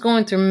someone's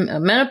going through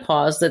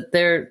menopause, that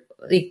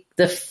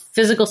the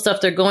physical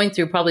stuff they're going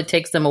through probably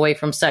takes them away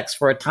from sex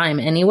for a time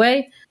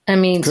anyway. I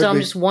mean, so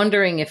I'm just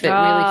wondering if it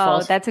really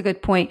falls. That's a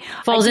good point.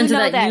 Falls into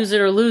that use it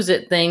or lose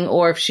it thing,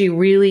 or if she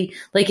really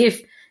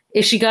if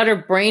she got her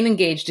brain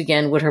engaged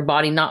again, would her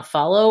body not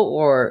follow?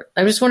 Or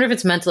I just wonder if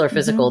it's mental or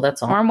physical.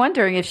 That's all. Or I'm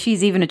wondering if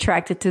she's even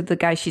attracted to the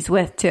guy she's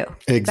with too.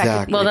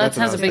 Exactly. Well, that's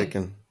has a big.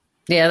 thinking.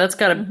 Yeah, that's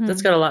got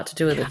a lot to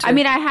do with it too. I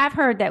mean, I have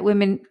heard that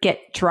women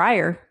get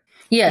drier.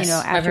 Yes,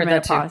 after I've heard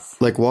menopause. that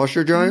too. Like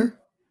washer dryer?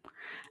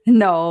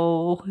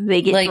 No,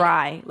 they get Like-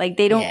 dry. Like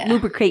they don't Yeah.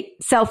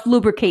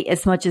 self-lubricate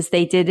as much as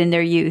they did in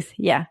their youth.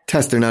 Yeah.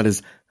 Tess, they're not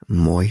as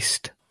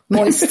moist.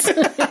 Moist. Isn't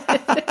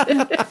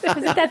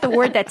that the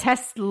word that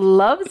Tess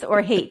loves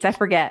or hates? I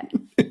forget.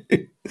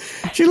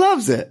 She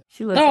loves it.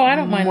 She loves Oh, I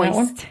don't mind that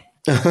one.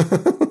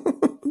 moist.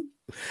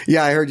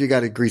 Yeah, I heard you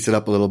got to grease it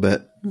up a little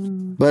bit.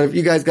 But if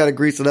you guys got to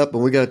grease it up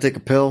and we got to take a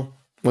pill,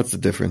 what's the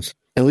difference?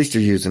 At least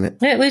you're using it.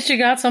 Yeah, at least you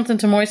got something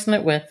to moisten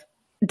it with.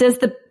 Does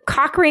the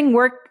cock ring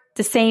work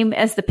the same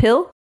as the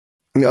pill?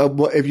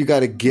 Well, if you got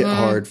to get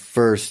hard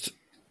first,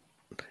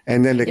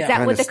 and then it Is that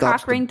kind what of the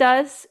stops cock ring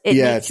does? It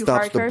it makes you stops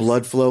hard the first?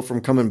 blood flow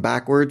from coming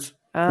backwards,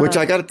 which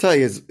I got to tell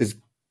you is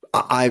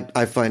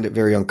I find it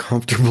very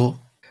uncomfortable.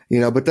 You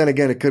know, but then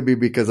again, it could be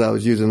because I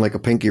was using like a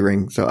pinky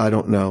ring, so I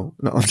don't know.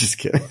 No, I'm just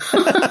kidding.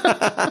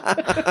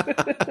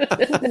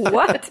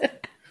 What?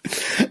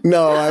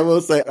 No, I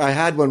will say I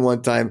had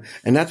one time,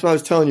 and that's what I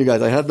was telling you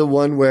guys. I had the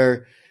one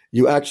where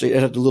it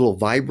had the little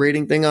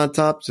vibrating thing on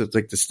top, so it's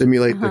like to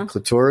stimulate the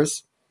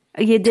clitoris.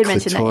 You did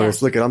mention that.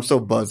 Clitoris. Yeah. Look, I'm so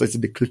buzzed. I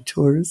said the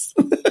clitoris.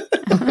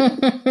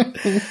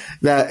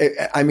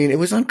 It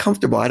was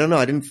uncomfortable. I don't know.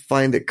 I didn't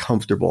find it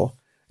comfortable.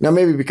 Now,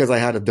 maybe because I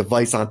had a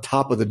device on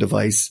top of the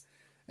device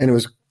and it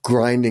was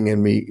grinding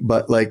in me,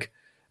 but like,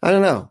 I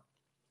don't know.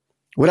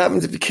 What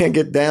happens if you can't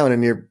get down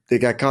and they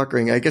got cock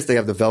ring? I guess they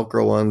have the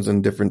Velcro ones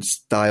and different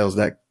styles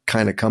that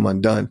kind of come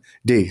undone.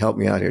 D, help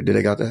me out here. Did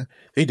I got that?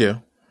 They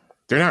do.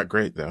 They're not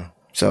great though.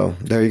 So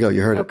there you go.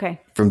 You heard Okay. it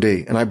from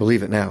D, and I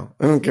believe it now.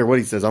 I don't care what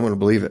he says. I'm going to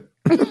believe it.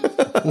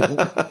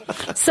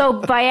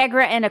 So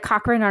Viagra and a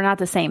cock ring are not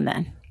the same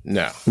then?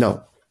 No.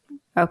 No.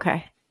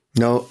 Okay.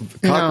 No,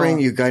 cock ring,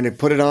 you kind of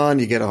put it on,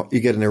 you get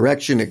an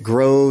erection, it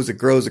grows, and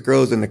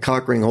the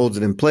cock ring holds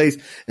it in place,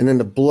 and then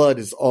the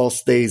blood all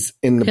stays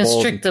in the balls.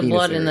 Constrict the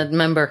blood in the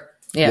member.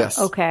 Yeah. Yes.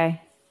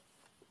 Okay.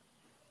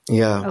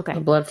 Yeah. Okay.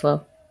 The blood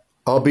flow.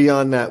 I'll be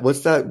on that.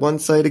 What's that one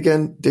site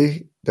again,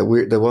 D? The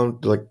one,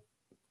 like,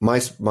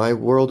 My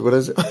World, what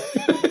is it?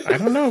 I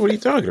don't know. What are you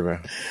talking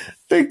about? I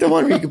think the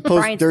one where you can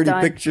post Brian's dirty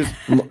done. pictures.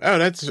 Oh,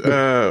 that's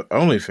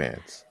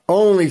OnlyFans.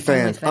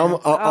 OnlyFans.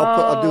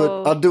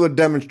 I'll do a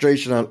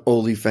demonstration on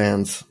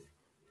OnlyFans.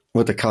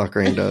 What the cock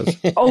ring does.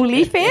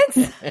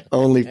 OnlyFans?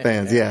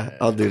 OnlyFans. Yeah,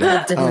 I'll do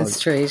that.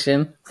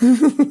 Demonstration.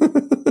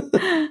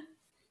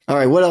 All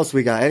right. What else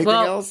we got? Anything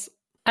Well, else?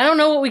 I don't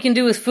know what we can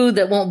do with food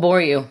that won't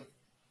bore you.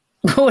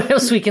 What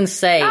else we can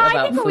say about food?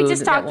 I think what we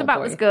just talked won't about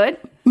bore was you? good.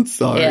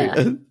 Sorry.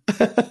 Yeah.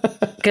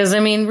 Because, I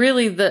mean,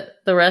 really, the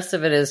rest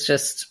of it is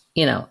just,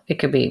 it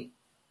could be,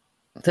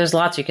 there's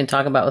lots you can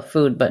talk about with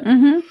food, but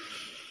I'm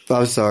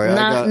sorry.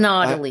 not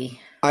naughtily.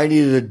 I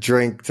needed a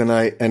drink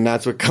tonight, and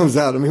that's what comes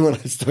out of me when I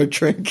start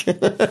drinking.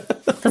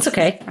 That's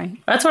okay. Fine.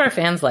 That's what our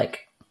fans like.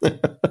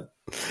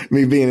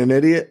 Me being an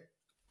idiot?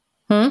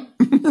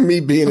 Me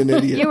being an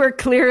idiot. You were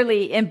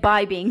clearly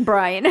imbibing,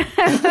 Brian.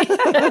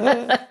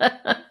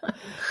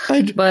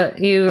 But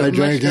you I much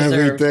drank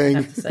deserve, everything.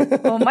 I have to say.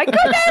 Oh my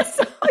goodness.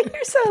 Oh,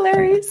 you're so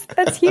hilarious.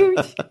 That's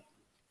huge.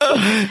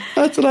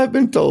 That's what I've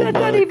been told. That's not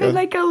Monica. even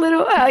like a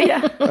little,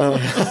 yeah.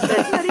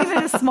 That's not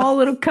even a small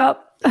little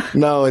cup.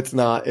 No, it's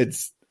not.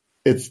 It's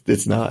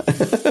not.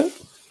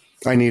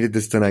 I needed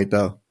this tonight,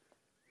 though.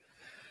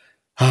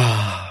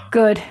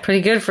 Good.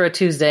 Pretty good for a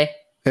Tuesday.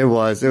 It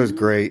was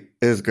great.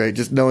 It was great.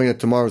 Just knowing that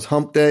tomorrow's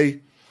hump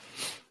day,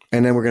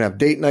 and then we're going to have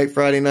date night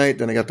Friday night.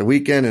 Then I got the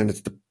weekend, and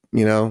it's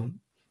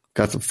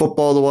got some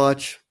football to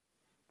watch.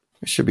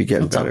 It should be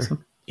getting better.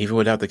 Awesome. Even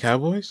without the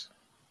Cowboys?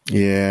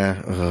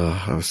 Yeah.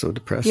 I was so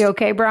depressed. You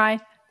okay,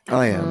 Brian?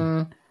 I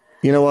am.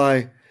 You know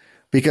why?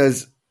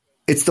 Because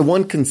it's the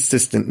one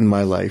consistent in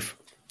my life.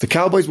 The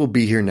Cowboys will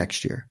be here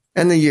next year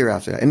and the year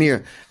after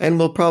that and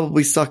we'll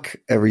probably suck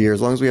every year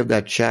as long as we have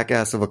that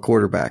jackass of a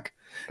quarterback.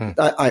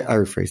 I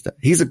rephrase that.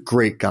 He's a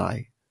great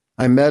guy.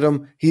 I met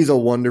him. He's a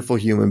wonderful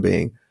human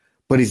being,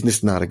 but he's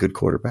just not a good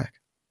quarterback.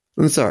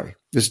 I'm sorry.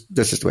 That's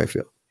just the way I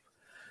feel.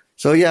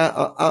 So yeah,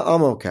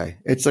 I'm okay.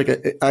 It's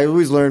like I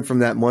always learn from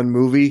that one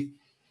movie,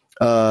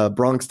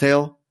 Bronx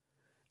Tale,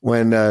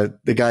 when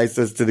the guy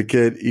says to the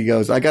kid, he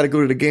goes, "I got to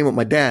go to the game with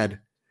my dad,"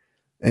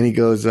 and he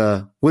goes,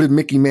 "What did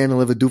Mickey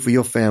Mantle ever do for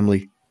your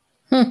family?"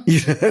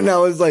 And I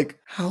was like,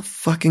 "How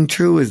fucking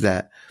true is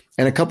that?"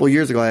 And a couple of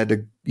years ago, I had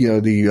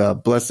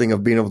the blessing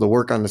of being able to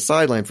work on the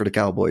sideline for the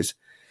Cowboys.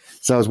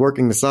 So I was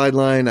working the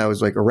sideline. I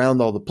was like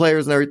around all the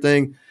players and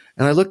everything,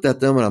 and I looked at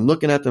them and I'm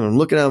looking at them. I'm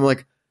looking at them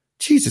like,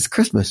 Jesus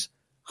Christmas.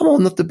 I'm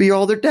old enough to be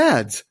all their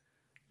dads.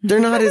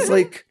 They're not as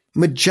like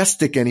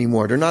majestic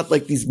anymore. They're not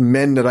like these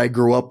men that I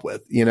grew up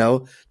with, He's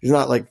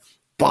not like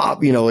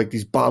Bob, like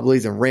these Bob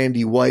Lees and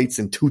Randy Whites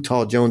and Too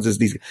Tall Joneses.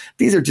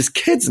 These are just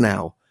kids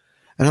now.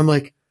 And I'm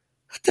like,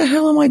 what the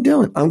hell am I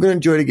doing? I'm going to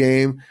enjoy the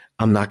game.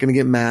 I'm not going to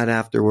get mad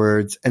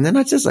afterwards. And then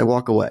I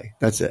walk away.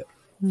 That's it.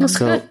 That's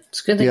good.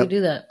 It's good that Yep. you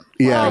do that.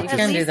 Yeah. Well, you at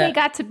can do least that. they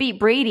got to beat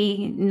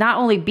Brady. Not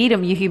only beat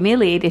him, you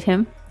humiliated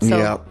him. So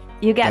Yeah.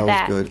 you got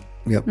that. was good.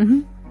 Yep.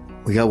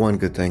 We got one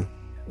good thing.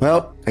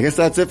 Well, I guess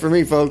that's it for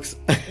me, folks.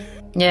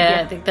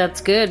 Yeah, I think that's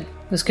good. It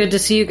was good to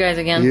see you guys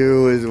again.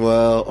 You as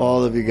well.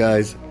 All of you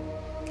guys.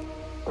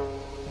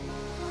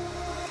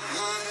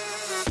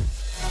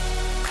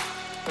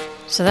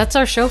 So that's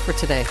our show for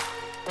today.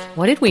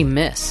 What did we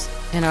miss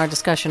in our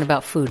discussion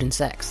about food and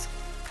sex?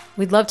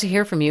 We'd love to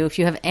hear from you if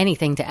you have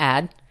anything to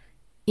add.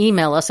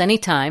 Email us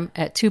anytime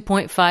at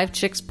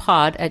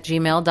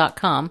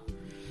 2.5chickspod@gmail.com.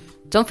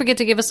 Don't forget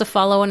to give us a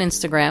follow on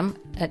Instagram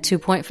at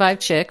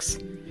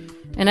 2.5chicks.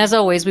 And as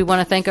always, we want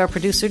to thank our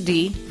producer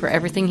D for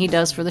everything he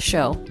does for the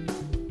show.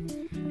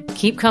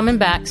 Keep coming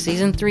back.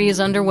 Season 3 is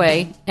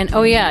underway. And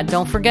oh yeah,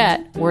 don't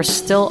forget, we're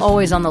still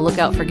always on the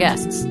lookout for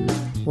guests.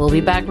 We'll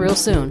be back real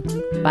soon.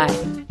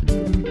 Bye.